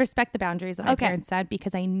I did respect the boundaries that my parents said,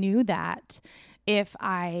 because I knew that if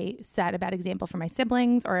I set a bad example for my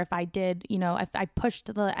siblings, or if I did, if I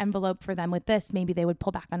pushed the envelope for them with this, maybe they would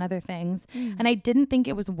pull back on other things. And I didn't think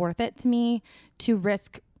it was worth it to me to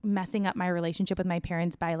risk messing up my relationship with my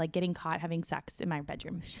parents by like getting caught having sex in my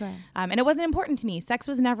bedroom. Sure. And it wasn't important to me. Sex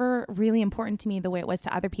was never really important to me the way it was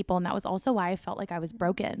to other people. And that was also why I felt like I was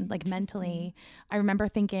broken, like mentally. I remember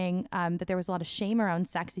thinking that there was a lot of shame around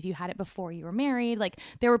sex if you had it before you were married. Like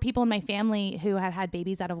there were people in my family who had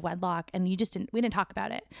babies out of wedlock, and we didn't talk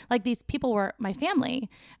about it. Like these people were my family,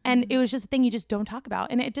 and it was just a thing you just don't talk about.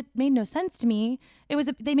 And it just made no sense to me.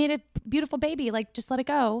 They made a beautiful baby, like just let it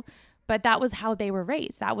go. But that was how they were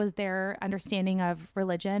raised. That was their understanding of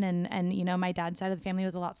religion. And my dad's side of the family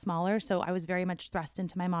was a lot smaller. So I was very much thrust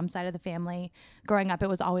into my mom's side of the family. Growing up, it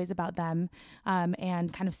was always about them,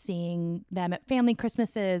 and kind of seeing them at family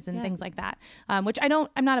Christmases and things like that, which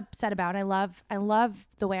I'm not upset about. I love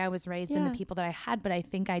the way I was raised and the people that I had, but I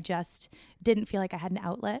think I just didn't feel like I had an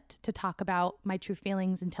outlet to talk about my true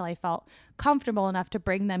feelings until I felt comfortable enough to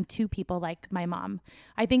bring them to people like my mom.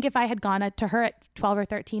 I think if I had gone to her at 12 or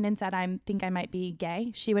 13 and said, I think I might be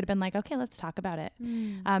gay, she would have been like, okay, let's talk about it.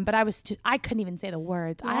 But I couldn't even say the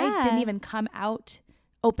words. I didn't even come out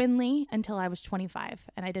openly until I was 25,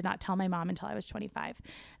 and I did not tell my mom until I was 25.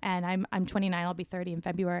 And I'm 29. I'll be 30 in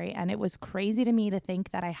February, and it was crazy to me to think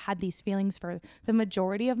that I had these feelings for the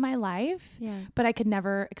majority of my life, but I could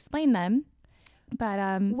never explain them.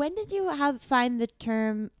 But when did you find the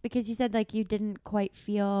term? Because you said like you didn't quite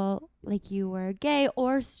feel like you were gay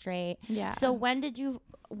or straight. Yeah. So when did you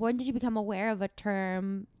become aware of a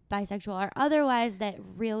term, bisexual or otherwise, that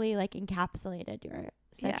really like encapsulated your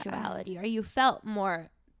sexuality, or you felt more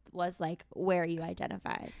was like where you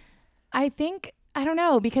identified? I don't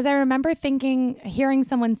know, because I remember hearing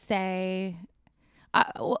someone say,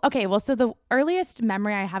 so the earliest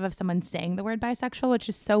memory I have of someone saying the word bisexual, which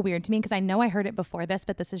is so weird to me because I know I heard it before this,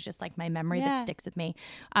 but this is just like my memory that sticks with me.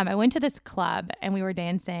 I went to this club and we were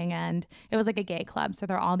dancing, and it was like a gay club. So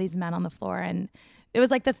there were all these men on the floor, and it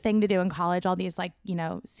was like the thing to do in college. All these like,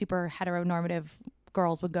 super heteronormative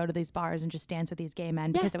girls would go to these bars and just dance with these gay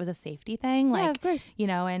men because it was a safety thing. Like, of course.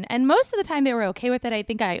 And most of the time they were okay with it. I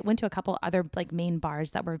think I went to a couple other like main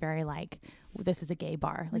bars that were very like, this is a gay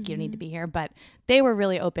bar. Like you don't need to be here. But they were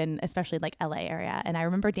really open, especially like LA area. And I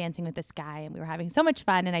remember dancing with this guy and we were having so much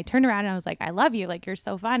fun. And I turned around and I was like, I love you. Like, you're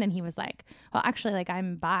so fun. And he was like, well, actually, like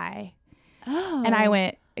I'm bi. Oh. And I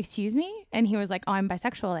went, excuse me? And he was like, oh, I'm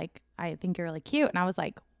bisexual. Like, I think you're really cute. And I was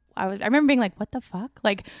like, I remember being like, what the fuck?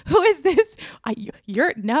 Like, who is this?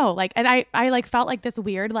 You're no, like, and I like felt like this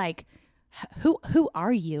weird, like, who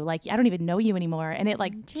are you? Like, I don't even know you anymore. And it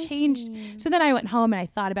like changed. So then I went home and I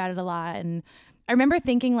thought about it a lot. And I remember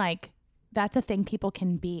thinking like, that's a thing people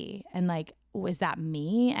can be. And like, was that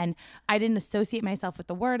me? And I didn't associate myself with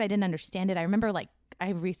the word. I didn't understand it. I remember like,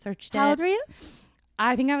 I researched it. How old were you?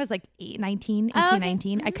 I think I was like 19.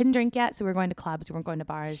 Mm-hmm. I couldn't drink yet. So we were going to clubs. We weren't going to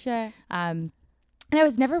bars. Sure. And I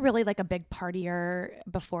was never really like a big partier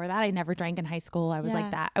before that. I never drank in high school. I was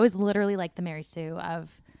like that. I was literally like the Mary Sue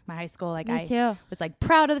of my high school. Like Me too. was like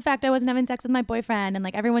proud of the fact I wasn't having sex with my boyfriend, and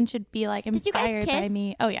like everyone should be like Did you guys inspired by kiss?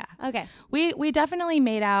 me. Oh yeah. Okay. We definitely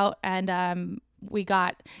made out, and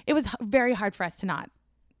it was very hard for us to not.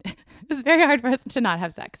 It was very hard for us to not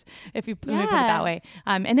have sex, if you let me put it that way.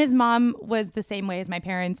 And his mom was the same way as my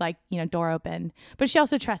parents, like, you know, door open. But she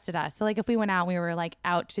also trusted us. So like if we went out, we were like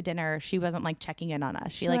out to dinner, she wasn't like checking in on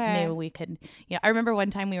us. She like knew we could, you know. I remember one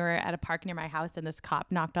time we were at a park near my house and this cop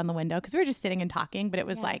knocked on the window because we were just sitting and talking, but it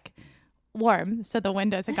was like warm, so the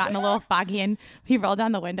windows had gotten a little foggy, and he rolled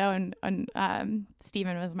down the window, and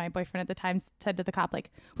Steven was my boyfriend at the time, said to the cop, like,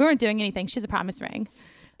 we weren't doing anything, she's a promise ring.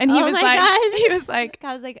 And he was like,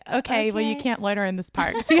 I was like, okay, well, you can't loiter in this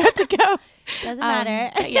park, so you have to go. Doesn't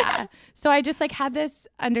matter. Yeah. So I just like had this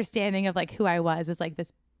understanding of like who I was as like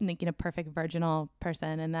this, like, you know, perfect virginal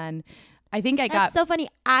person. And then I think That's so funny.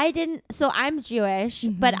 So I'm Jewish,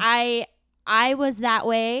 but I was that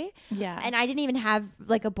way. Yeah. And I didn't even have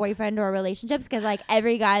like a boyfriend or relationships because like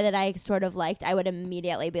every guy that I sort of liked, I would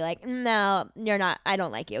immediately be like, no, you're not, I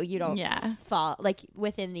don't like you. You don't fall like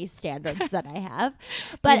within these standards that I have.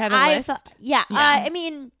 But I thought, I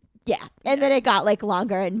mean, yeah. And then it got like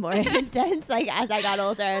longer and more intense, like as I got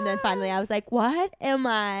older. And then finally I was like, what am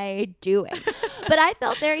I doing? But I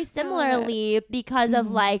felt very similarly because of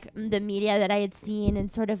like the media that I had seen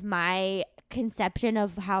and sort of my conception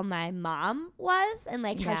of how my mom was and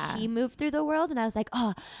like how she moved through the world. And I was like,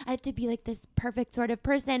 oh, I have to be like this perfect sort of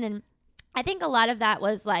person. And I think a lot of that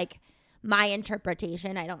was like my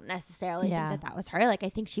interpretation. I don't necessarily think that was her. Like I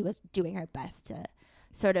think she was doing her best to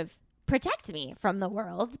sort of protect me from the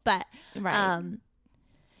world. But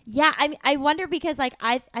yeah, I mean, I wonder because like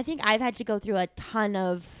I think I've had to go through a ton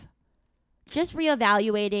of just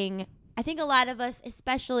reevaluating. I think a lot of us,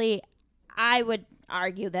 especially, I would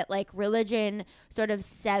argue that like religion sort of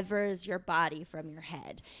severs your body from your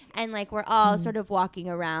head, and like we're all sort of walking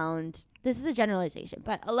around, this is a generalization,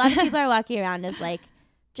 but a lot of people are walking around as like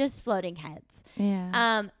just floating heads.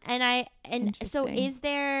 And so is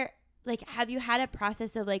there like, have you had a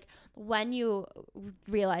process of like when you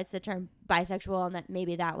realized the term bisexual and that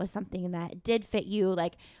maybe that was something that did fit you,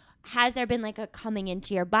 like has there been like a coming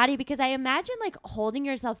into your body? Because I imagine like holding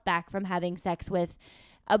yourself back from having sex with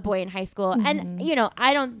a boy in high school, and you know,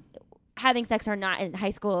 having sex or not in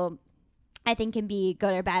high school, I think can be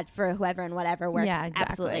good or bad for whoever and whatever works. Yeah,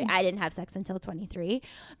 exactly. Absolutely. I didn't have sex until 23,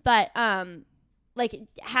 but like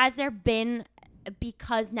has there been,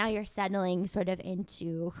 because now you're settling sort of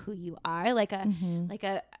into who you are, like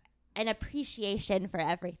an appreciation for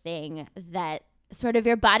everything that sort of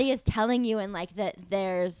your body is telling you, and like that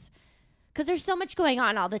because there's so much going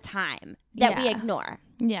on all the time that we ignore.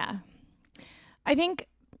 Yeah. I think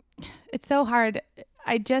it's so hard.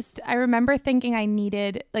 I remember thinking I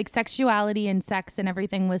needed like sexuality and sex and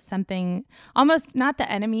everything was something almost not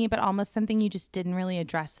the enemy, but almost something you just didn't really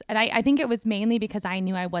address. And I think it was mainly because I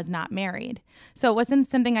knew I was not married. So it wasn't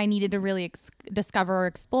something I needed to really discover or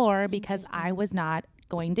explore because I was not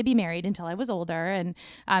going to be married until I was older, and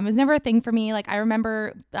it was never a thing for me. Like I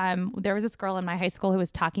remember there was this girl in my high school who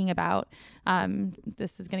was talking about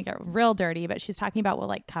this is gonna get real dirty, but she's talking about what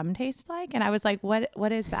like cum tastes like, and I was like,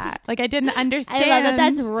 what is that? Like I didn't understand. I love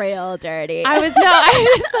that. That's real dirty. I was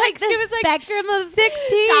like she was like spectrum of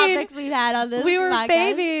 16 topics we've had on this. We were podcast.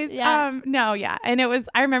 babies. And it was.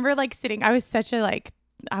 I remember like sitting. I was such a like.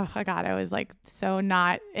 Oh my God, I was like so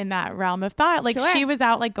not in that realm of thought. Like she was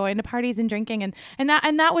out like going to parties and drinking and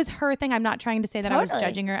that was her thing. I'm not trying to say that I was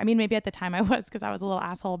judging her. I mean, maybe at the time I was because I was a little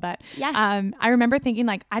asshole, but I remember thinking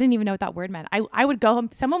like I didn't even know what that word meant. I would go home,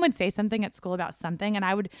 someone would say something at school about something,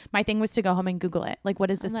 and my thing was to go home and Google it. Like, what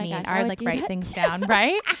does this mean? I would like write things down,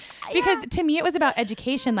 right? Because to me it was about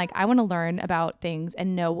education. Like I want to learn about things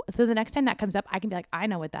and know, so the next time that comes up I can be like, I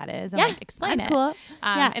know what that is, and like explain it. Cool.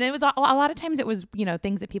 And it was a lot of times it was, you know,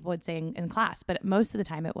 things that people would say in class, but most of the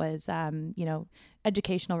time it was you know,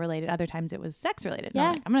 educational related. Other times it was sex related.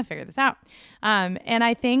 I'm like, I'm gonna figure this out. And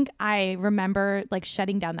I think I remember like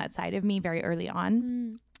shutting down that side of me very early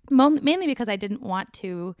on, mainly because I didn't want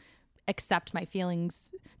to accept my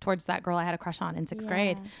feelings towards that girl I had a crush on in 6th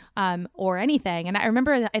grade, or anything. And I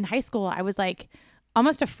remember in high school, I was like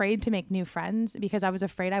almost afraid to make new friends because I was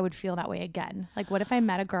afraid I would feel that way again. Like, what if I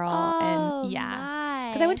met a girl and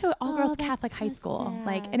because I went to an all-girls Catholic high school,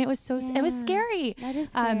 like, and it was it was scary. That is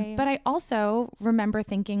scary. But I also remember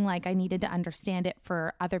thinking like I needed to understand it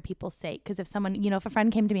for other people's sake. Because if someone, if a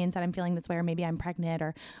friend came to me and said I'm feeling this way, or maybe I'm pregnant,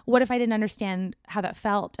 or what if I didn't understand how that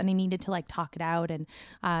felt and I needed to like talk it out. And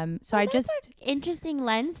so I just interesting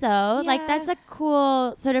lens though. Like that's a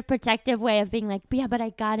cool sort of protective way of being like, but I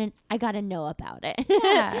gotta know about it.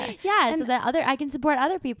 And so that I can support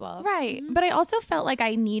other people. Right. But I also felt like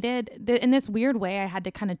I needed in this weird way, I had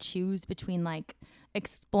to kind of choose between like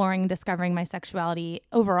exploring and discovering my sexuality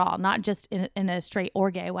overall, not just in a straight or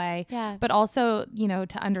gay way, but also,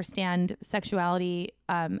 to understand sexuality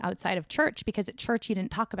outside of church, because at church you didn't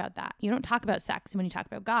talk about that. You don't talk about sex when you talk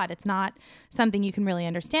about God. It's not something you can really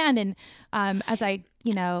understand. And as I,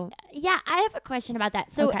 I have a question about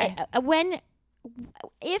that. So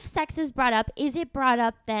if sex is brought up, is it brought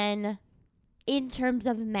up then in terms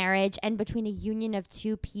of marriage and between a union of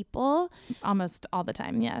two people? Almost all the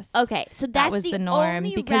time, yes. Okay, so that was the norm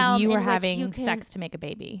because you were having sex to make a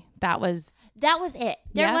baby. That was it.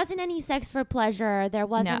 There wasn't any sex for pleasure. There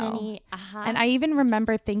wasn't any. And I even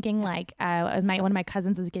remember thinking like, one of my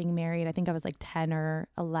cousins was getting married. I think I was like 10 or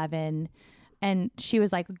 11. And she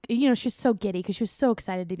was like, she was so giddy because she was so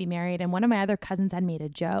excited to be married. And one of my other cousins had made a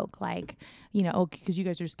joke like, because you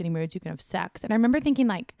guys are just getting married so you can have sex. And I remember thinking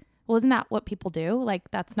like, well, isn't that what people do?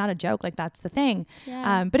 Like, that's not a joke. Like, that's the thing.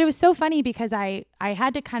 Yeah. But it was so funny because I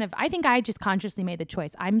had to I think I just consciously made the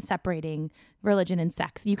choice. I'm separating religion and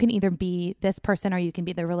sex. You can either be this person or you can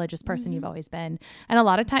be the religious person you've always been. And a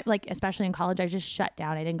lot of time, like, especially in college, I just shut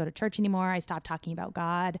down. I didn't go to church anymore. I stopped talking about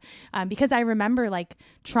God because I remember like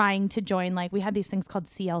trying to join, like, we had these things called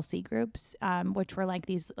CLC groups, which were like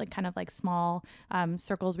these like kind of like small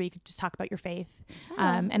circles where you could just talk about your faith.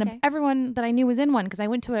 Everyone that I knew was in one because I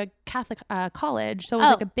went to a Catholic college. So it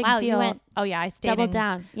was like a big deal. I stayed doubled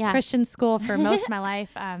down. Christian school for most of my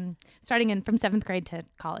life, starting from 7th grade to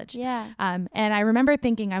college. And I remember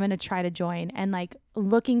thinking I'm going to try to join and like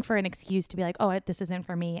looking for an excuse to be like, oh, this isn't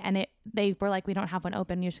for me. And they were like, we don't have one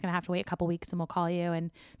open. You're just going to have to wait a couple weeks and we'll call you.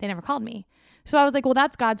 And they never called me. So I was like, well,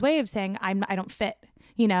 that's God's way of saying I don't fit.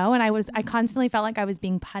 And I constantly felt like I was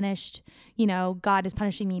being punished. God is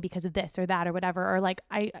punishing me because of this or that or whatever. Or like,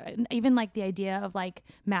 I even like the idea of like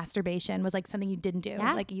masturbation was like something you didn't do.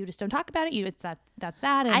 Like you just don't talk about it. That's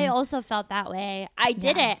that. And I also felt that way. I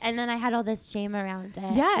did it. And then I had all this shame around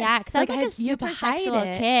it. Yes. Cause I was like a super sexual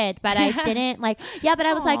kid, but I didn't like, but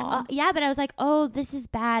I was like, but I was like, oh, this is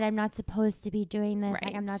bad. I'm not supposed to be doing this.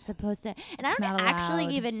 Like I'm not supposed to. And I don't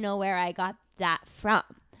actually even know where I got that from.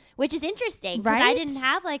 Which is interesting because I didn't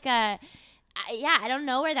have like I don't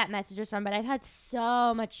know where that message was from, but I've had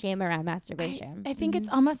so much shame around masturbation. I think it's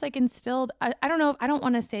almost like instilled. I don't know. I don't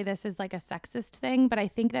want to say this as like a sexist thing, but I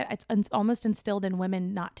think that it's almost instilled in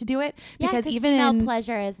women not to do it because even female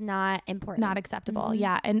pleasure is not important, not acceptable.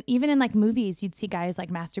 Yeah, and even in like movies, you'd see guys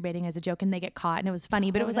like masturbating as a joke, and they get caught, and it was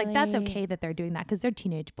funny, but it was like that's okay that they're doing that because they're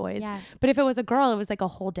teenage boys. Yeah. But if it was a girl, it was like a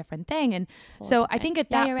whole different thing. And I think at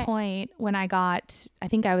that point when I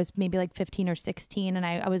think I was maybe like 15 or 16, and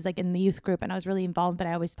I was like in the youth group. And I was really involved, but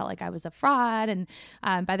I always felt like I was a fraud. And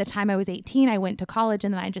by the time I was 18, I went to college,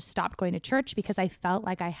 and then I just stopped going to church because I felt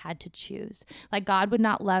like I had to choose. Like God would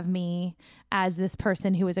not love me as this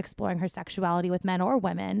person who was exploring her sexuality with men or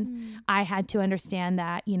women. I had to understand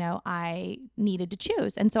that, I needed to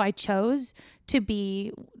choose. And so I chose to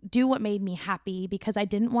do what made me happy because I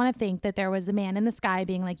didn't want to think that there was a man in the sky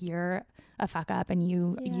being like, you're a fuck up and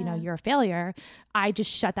you're a failure. I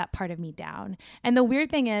just shut that part of me down. And the weird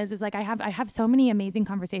thing is like I have so many amazing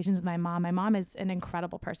conversations with my mom. My mom is an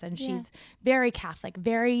incredible person. She's very Catholic,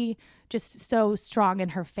 very just so strong in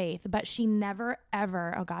her faith, but she never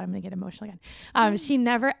ever, oh God, I'm gonna get emotional again. She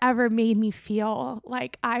never ever made me feel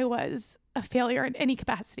like I was a failure in any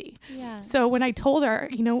capacity. So when I told her,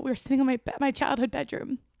 we were sitting on my childhood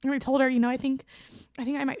bedroom, and I told her, I think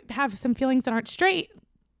I might have some feelings that aren't straight.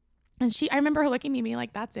 And I remember her looking at me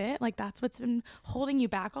like, that's it? Like, that's what's been holding you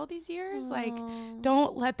back all these years? Aww. Like,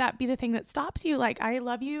 don't let that be the thing that stops you. Like, I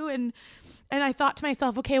love you. And I thought to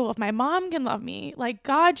myself, okay, well, if my mom can love me, like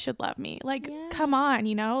God should love me. Like, come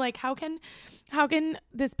on, like how can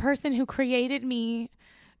this person who created me,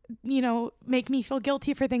 make me feel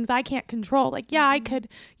guilty for things I can't control? Like, I could,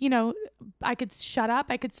 I could shut up.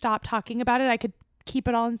 I could stop talking about it. I could keep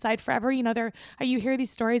it all inside forever. You hear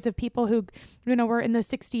these stories of people who, were in the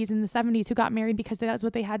 60s and the 70s who got married because that's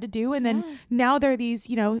what they had to do. And then now they're these,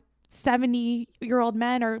 70-year-old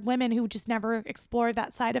men or women who just never explored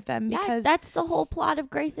that side of them. Because that's the whole plot of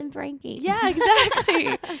Grace and Frankie. Yeah,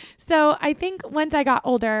 exactly. So I think once I got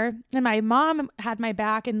older and my mom had my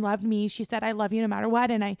back and loved me, she said, I love you no matter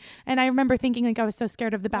what. And I remember thinking like I was so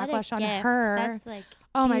scared of the backlash on her. That's like,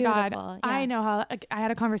 oh my beautiful. God. Yeah. I know how I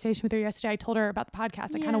had a conversation with her yesterday. I told her about the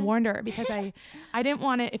podcast. I kind of warned her because I didn't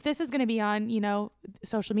want it. If this is going to be on, you know,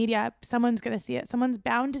 social media, someone's going to see it. Someone's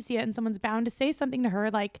bound to see it and someone's bound to say something to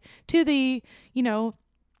her, like to the, you know,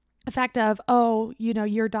 effect of, oh, you know,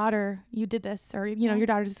 your daughter, you did this, or, you know, your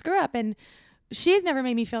daughter's a screw up. And she's never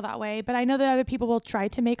made me feel that way, but I know that other people will try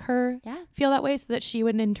to make her feel that way so that she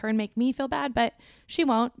would in turn make me feel bad, but she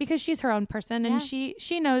won't because she's her own person and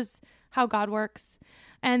she knows how God works.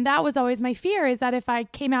 And that was always my fear, is that if I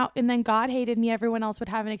came out and then God hated me, everyone else would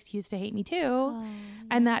have an excuse to hate me too. Oh,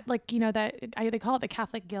 and that, like, you know, that they call it the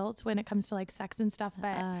Catholic guilt when it comes to like sex and stuff.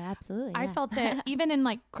 But absolutely, I felt it even in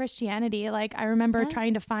like Christianity. Like I remember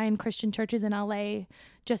trying to find Christian churches in LA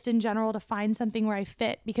just in general to find something where I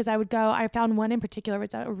fit, because I found one in particular.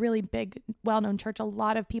 It's a really big, well-known church. A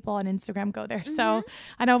lot of people on Instagram go there. So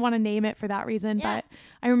I don't want to name it for that reason, but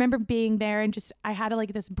I remember being there and just, I had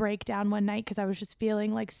like this breakdown one night because I was just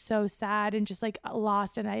feeling like so sad and just like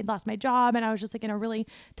lost, and I had lost my job and I was just like in a really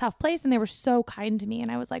tough place, and they were so kind to me.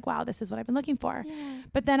 And I was like, wow, this is what I've been looking for.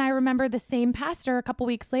 But then I remember the same pastor a couple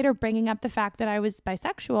weeks later bringing up the fact that I was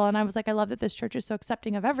bisexual. And I was like, I love that this church is so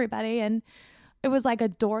accepting of everybody. And it was like a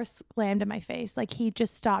door slammed in my face. Like he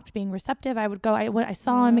just stopped being receptive. I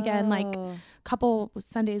saw him again, like a couple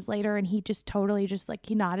Sundays later, and he just totally just like,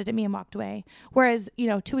 he nodded at me and walked away. Whereas, you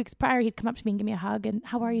know, 2 weeks prior, he'd come up to me and give me a hug and,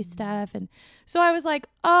 how are you, Steph? And so I was like,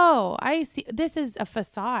 oh, I see, this is a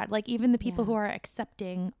facade. Like even the people who are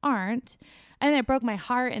accepting aren't. And it broke my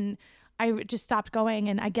heart, and I just stopped going.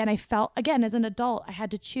 And again, I felt, again, as an adult, I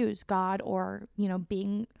had to choose God or, you know,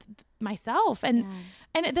 being myself. And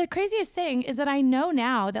the craziest thing is that I know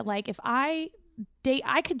now that like if I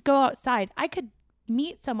could go outside, I could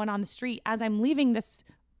meet someone on the street as I'm leaving this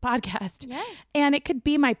podcast, and it could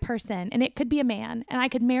be my person, and it could be a man, and I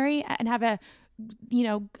could marry and have a, you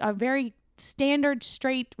know, a very standard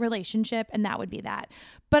straight relationship, and that would be that.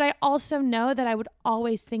 But I also know that I would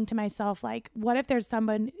always think to myself, like, what if there's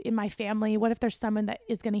someone in my family? What if there's someone that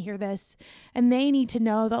is going to hear this and they need to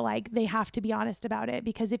know that, like, they have to be honest about it?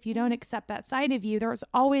 Because if you don't accept that side of you, there's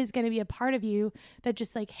always going to be a part of you that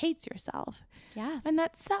just, like, hates yourself. Yeah. And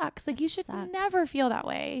that sucks. Like, you should never feel that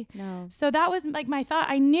way. No. So that was, like, my thought.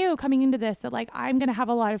 I knew coming into this that, like, I'm going to have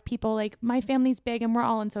a lot of people, like, my family's big and we're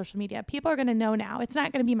all on social media. People are going to know now. It's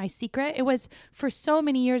not going to be my secret. It was, for so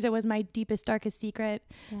many years, it was my deepest, darkest secret.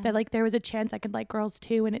 That like there was a chance I could like girls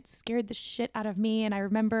too, and it scared the shit out of me. And I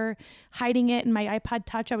remember hiding it in my iPod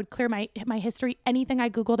Touch. I would clear my history. Anything I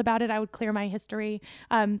Googled about it, I would clear my history.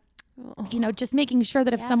 You know, just making sure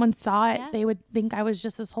that if someone saw it, they would think I was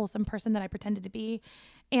just this wholesome person that I pretended to be.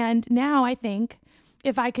 And now I think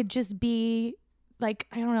if I could just be like,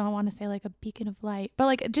 I don't know, I want to say like a beacon of light, but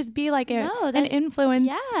like just be like an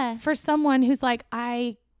influence for someone who's like,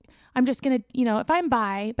 I'm just going to, you know, if I'm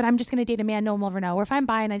bi, but I'm just going to date a man, no one will ever know. Or if I'm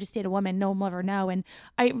bi and I just date a woman, no one will ever know. And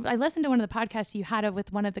I listened to one of the podcasts you had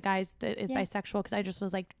with one of the guys that is bisexual, because I just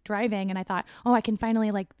was like driving and I thought, oh, I can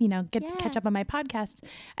finally like, you know, catch up on my podcasts.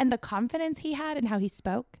 And the confidence he had and how he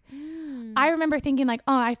spoke. I remember thinking like,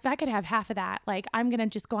 oh, if I could have half of that, like I'm going to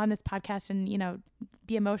just go on this podcast and, you know,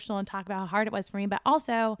 be emotional and talk about how hard it was for me. But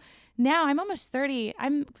also now I'm almost 30.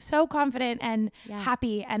 I'm so confident and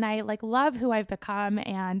happy, and I like love who I've become,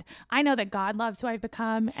 and I know that God loves who I've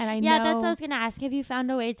become. And I know that's what I was going to ask. Have you found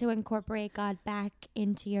a way to incorporate God back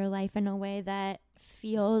into your life in a way that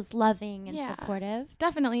feels loving and supportive?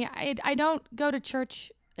 Definitely. I don't go to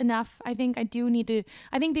church enough. I think I do need to.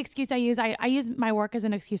 I think the excuse I use my work as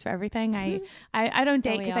an excuse for everything. I don't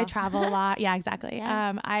date because I travel a lot. Yeah, exactly.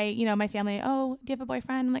 My family, oh, do you have a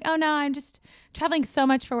boyfriend? I'm like, oh no, I'm just traveling so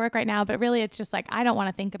much for work right now. But really it's just like, I don't want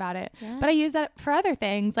to think about it. But I use that for other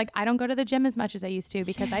things. Like I don't go to the gym as much as I used to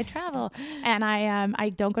because I travel, and I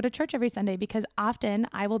don't go to church every Sunday because often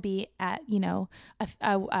I will be at, you know,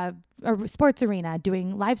 a sports arena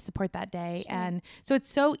doing live support that day. And so it's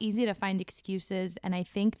so easy to find excuses. And I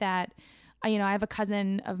think that, you know, I have a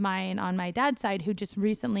cousin of mine on my dad's side who just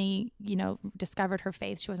recently, you know, discovered her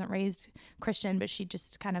faith. She wasn't raised Christian, but she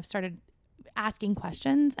just kind of started asking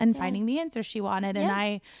questions and finding the answers she wanted. And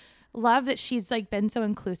I love that she's like been so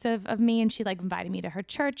inclusive of me, and she like invited me to her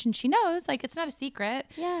church, and she knows like it's not a secret.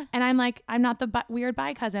 And I'm like, I'm not the weird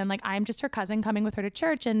bi cousin. Like I'm just her cousin coming with her to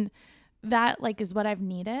church. And that like is what I've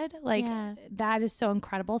needed. Like that is so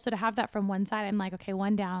incredible. So to have that from one side, I'm like, okay,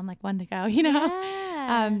 one down, like one to go, you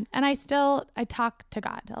know? And I talk to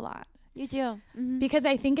God a lot. You do. Mm-hmm. Because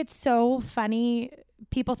I think it's so funny.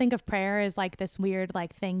 People think of prayer as like this weird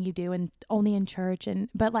like thing you do and only in church.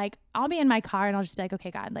 But like I'll be in my car and I'll just be like,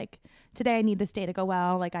 okay, God, like today I need this day to go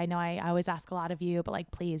well. Like I know I always ask a lot of you, but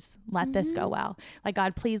like, please let this go well. Like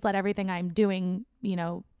God, please let everything I'm doing, you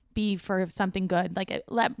know, be for something good. Like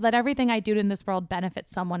let everything I do in this world benefit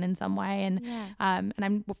someone in some way. And and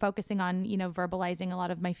I'm focusing on, you know, verbalizing a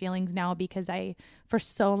lot of my feelings now because I for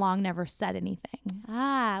so long never said anything.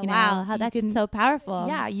 Wow, how that's so powerful.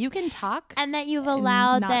 Yeah, you can talk and that you've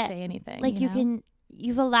allowed not that say anything. Like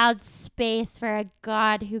you've allowed space for a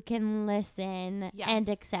God who can listen and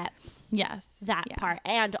accept that part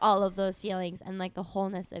and all of those feelings and like the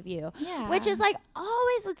wholeness of you, which is like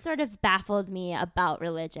always what sort of baffled me about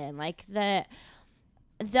religion. Like the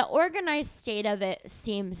organized state of it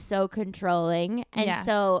seems so controlling and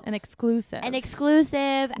so and exclusive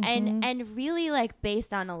and really like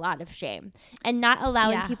based on a lot of shame and not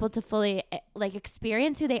allowing people to fully like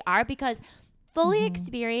experience who they are, because fully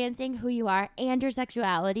experiencing who you are and your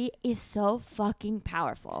sexuality is so fucking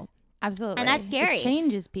powerful. Absolutely. And that's scary. It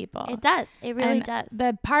changes people. It does. It really does.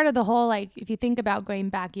 The part of the whole, like, if you think about going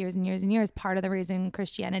back years and years and years, part of the reason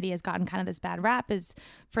Christianity has gotten kind of this bad rap is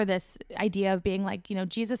for this idea of being like, you know,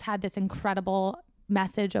 Jesus had this incredible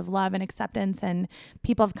message of love and acceptance, and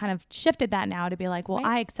people have kind of shifted that now to be like, well,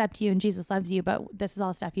 I accept you and Jesus loves you, but this is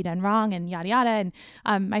all stuff you done wrong and yada yada.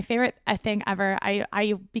 And my favorite thing ever,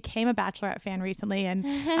 I became a Bachelorette fan recently, and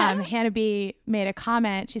Hannah B made a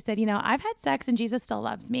comment. She said, you know, I've had sex and Jesus still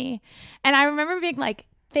loves me. And I remember being like,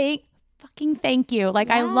 thank you. Like,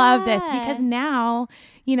 I love this, because now,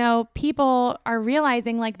 you know, people are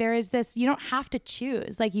realizing like there is this, you don't have to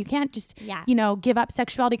choose. Like you can't just, you know, give up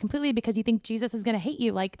sexuality completely because you think Jesus is going to hate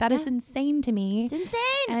you. Like that is insane to me. It's insane.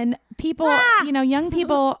 And people, you know, young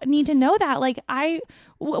people need to know that. Like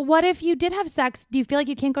what if you did have sex? Do you feel like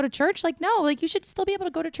you can't go to church? Like, no, like you should still be able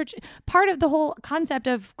to go to church. Part of the whole concept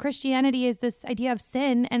of Christianity is this idea of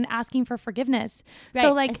sin and asking for forgiveness. Right.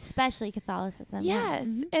 So like, especially Catholicism. Yes.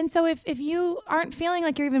 Mm-hmm. And so if you aren't feeling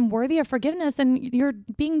like you're even worthy of forgiveness, then you're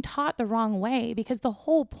being taught the wrong way, because the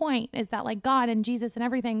whole point is that like God and Jesus and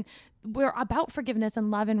everything, we're about forgiveness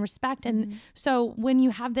and love and respect. And so when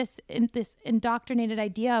you have this indoctrinated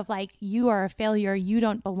idea of like, you are a failure, you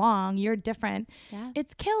don't belong, you're different,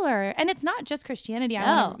 it's killer. And it's not just Christianity.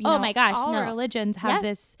 My gosh. All religions have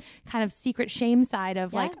this kind of secret shame side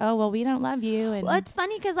of like, oh, well, we don't love you. And well, it's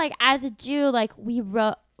funny because like as a Jew, like we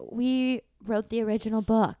wrote the original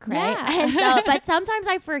book, right? And so, but sometimes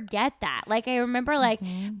I forget that. Like I remember like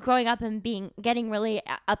growing up and getting really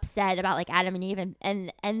upset about like Adam and Eve,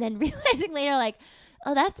 and then realizing later like,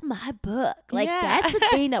 oh, that's my book. Like that's the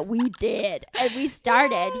thing that we did and we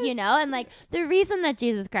started, you know? And like the reason that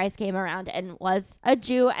Jesus Christ came around and was a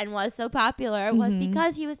Jew and was so popular was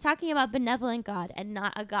because he was talking about benevolent God and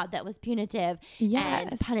not a God that was punitive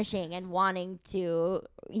and punishing and wanting to,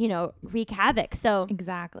 you know, wreak havoc. So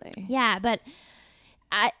exactly. Yeah, but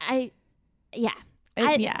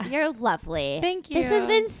you're lovely. Thank you. This has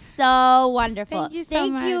been so wonderful. Thank you so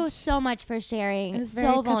much. Thank you so much for sharing. It was so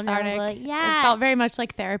very vulnerable. cathartic. Yeah. It felt very much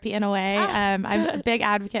like therapy in a way. I'm a big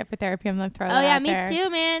advocate for therapy. I'm going to throw that out there. Me too,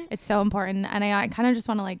 man. It's so important. And I kind of just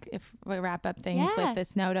want to like, if we wrap up things with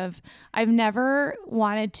this note of, I've never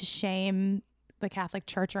wanted to shame the Catholic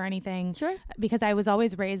Church or anything, because I was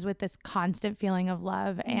always raised with this constant feeling of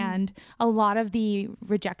love, and a lot of the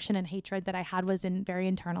rejection and hatred that I had was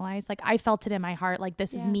very internalized. Like I felt it in my heart, like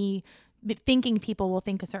this is me thinking people will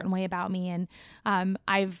think a certain way about me. And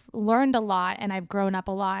I've learned a lot, and I've grown up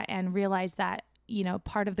a lot, and realized that, you know,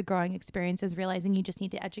 part of the growing experience is realizing you just need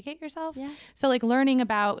to educate yourself. So like learning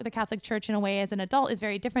about the Catholic Church in a way as an adult is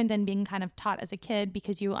very different than being kind of taught as a kid,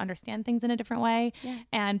 because you understand things in a different way.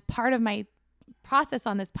 And part of my process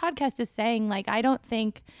on this podcast is saying like, I don't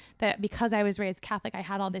think that because I was raised Catholic I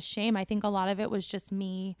had all this shame. I think a lot of it was just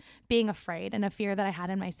me being afraid and a fear that I had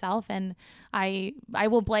in myself. And I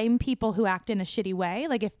will blame people who act in a shitty way.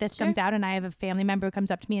 Like if this comes out and I have a family member who comes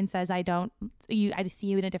up to me and says I see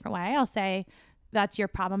you in a different way, I'll say, that's your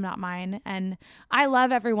problem, not mine. And I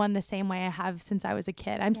love everyone the same way I have since I was a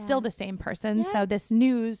kid. I'm still the same person. So this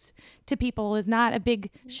news to people is not a big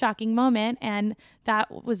shocking moment. And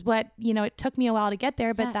that was what, you know, it took me a while to get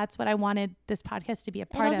there, but that's what I wanted this podcast to be a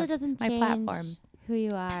part of my platform. Who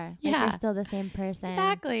you are. Like you're still the same person.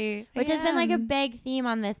 Exactly. Which has been like a big theme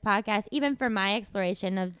on this podcast, even for my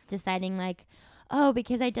exploration of deciding like, oh,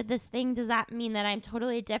 because I did this thing, does that mean that I'm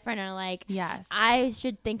totally different? Or like, I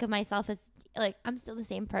should think of myself as like I'm still the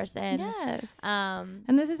same person. Yes.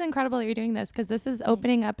 And this is incredible that you're doing this, because this is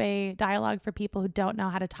opening up a dialogue for people who don't know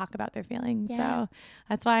how to talk about their feelings. Yeah. So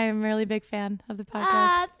that's why I'm a really big fan of the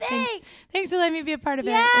podcast. Thanks. Thanks for letting me be a part of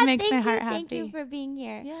Yeah, it. It makes my heart happy. Thank you for being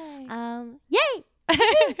here. Yay. Yay!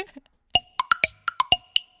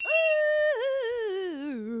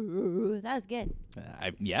 Ooh, that was good.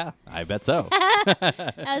 I bet so.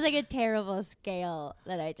 That was like a terrible scale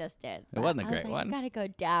that I just did. It wasn't a I great was like, one. You gotta go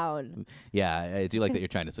down. Yeah, I do like that you're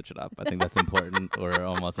trying to switch it up. I think that's important. We're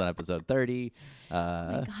almost on episode 30. Oh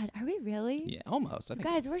my God, are we really? Yeah, almost. I think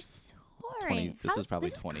Guys, we're soaring. this is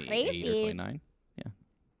probably 28 or 29.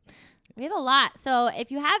 We have a lot. So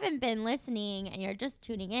if you haven't been listening and you're just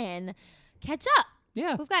tuning in, catch up.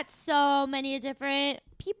 Yeah. We've got so many different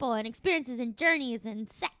people and experiences and journeys and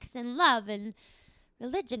sex and love and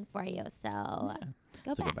religion for you. So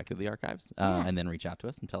go back to the archives Yeah. and then reach out to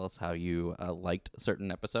us and tell us how you liked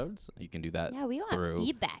certain episodes. You can do that Yeah, we want through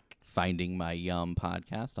feedback. Finding My Yum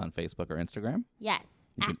podcast on Facebook or Instagram. Yes,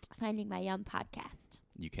 You can- at Finding My Yum podcast.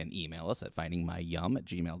 You can email us at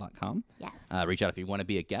findingmyyum@gmail.com. Yes. Reach out if you want to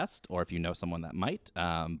be a guest or if you know someone that might,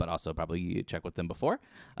 but also probably check with them before,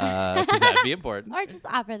 'cause that'd be important. Or just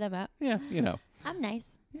offer them up. Yeah, you know. I'm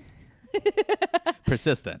nice.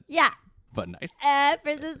 Persistent, Yeah. but nice.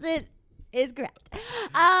 Persistent is correct.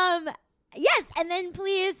 Yes, and then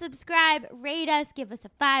please subscribe, rate us, give us a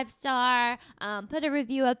 5-star, put a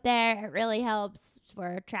review up there. It really helps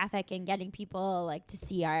for traffic and getting people like to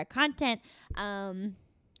see our content.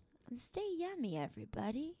 Stay yummy,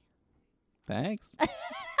 everybody. Thanks.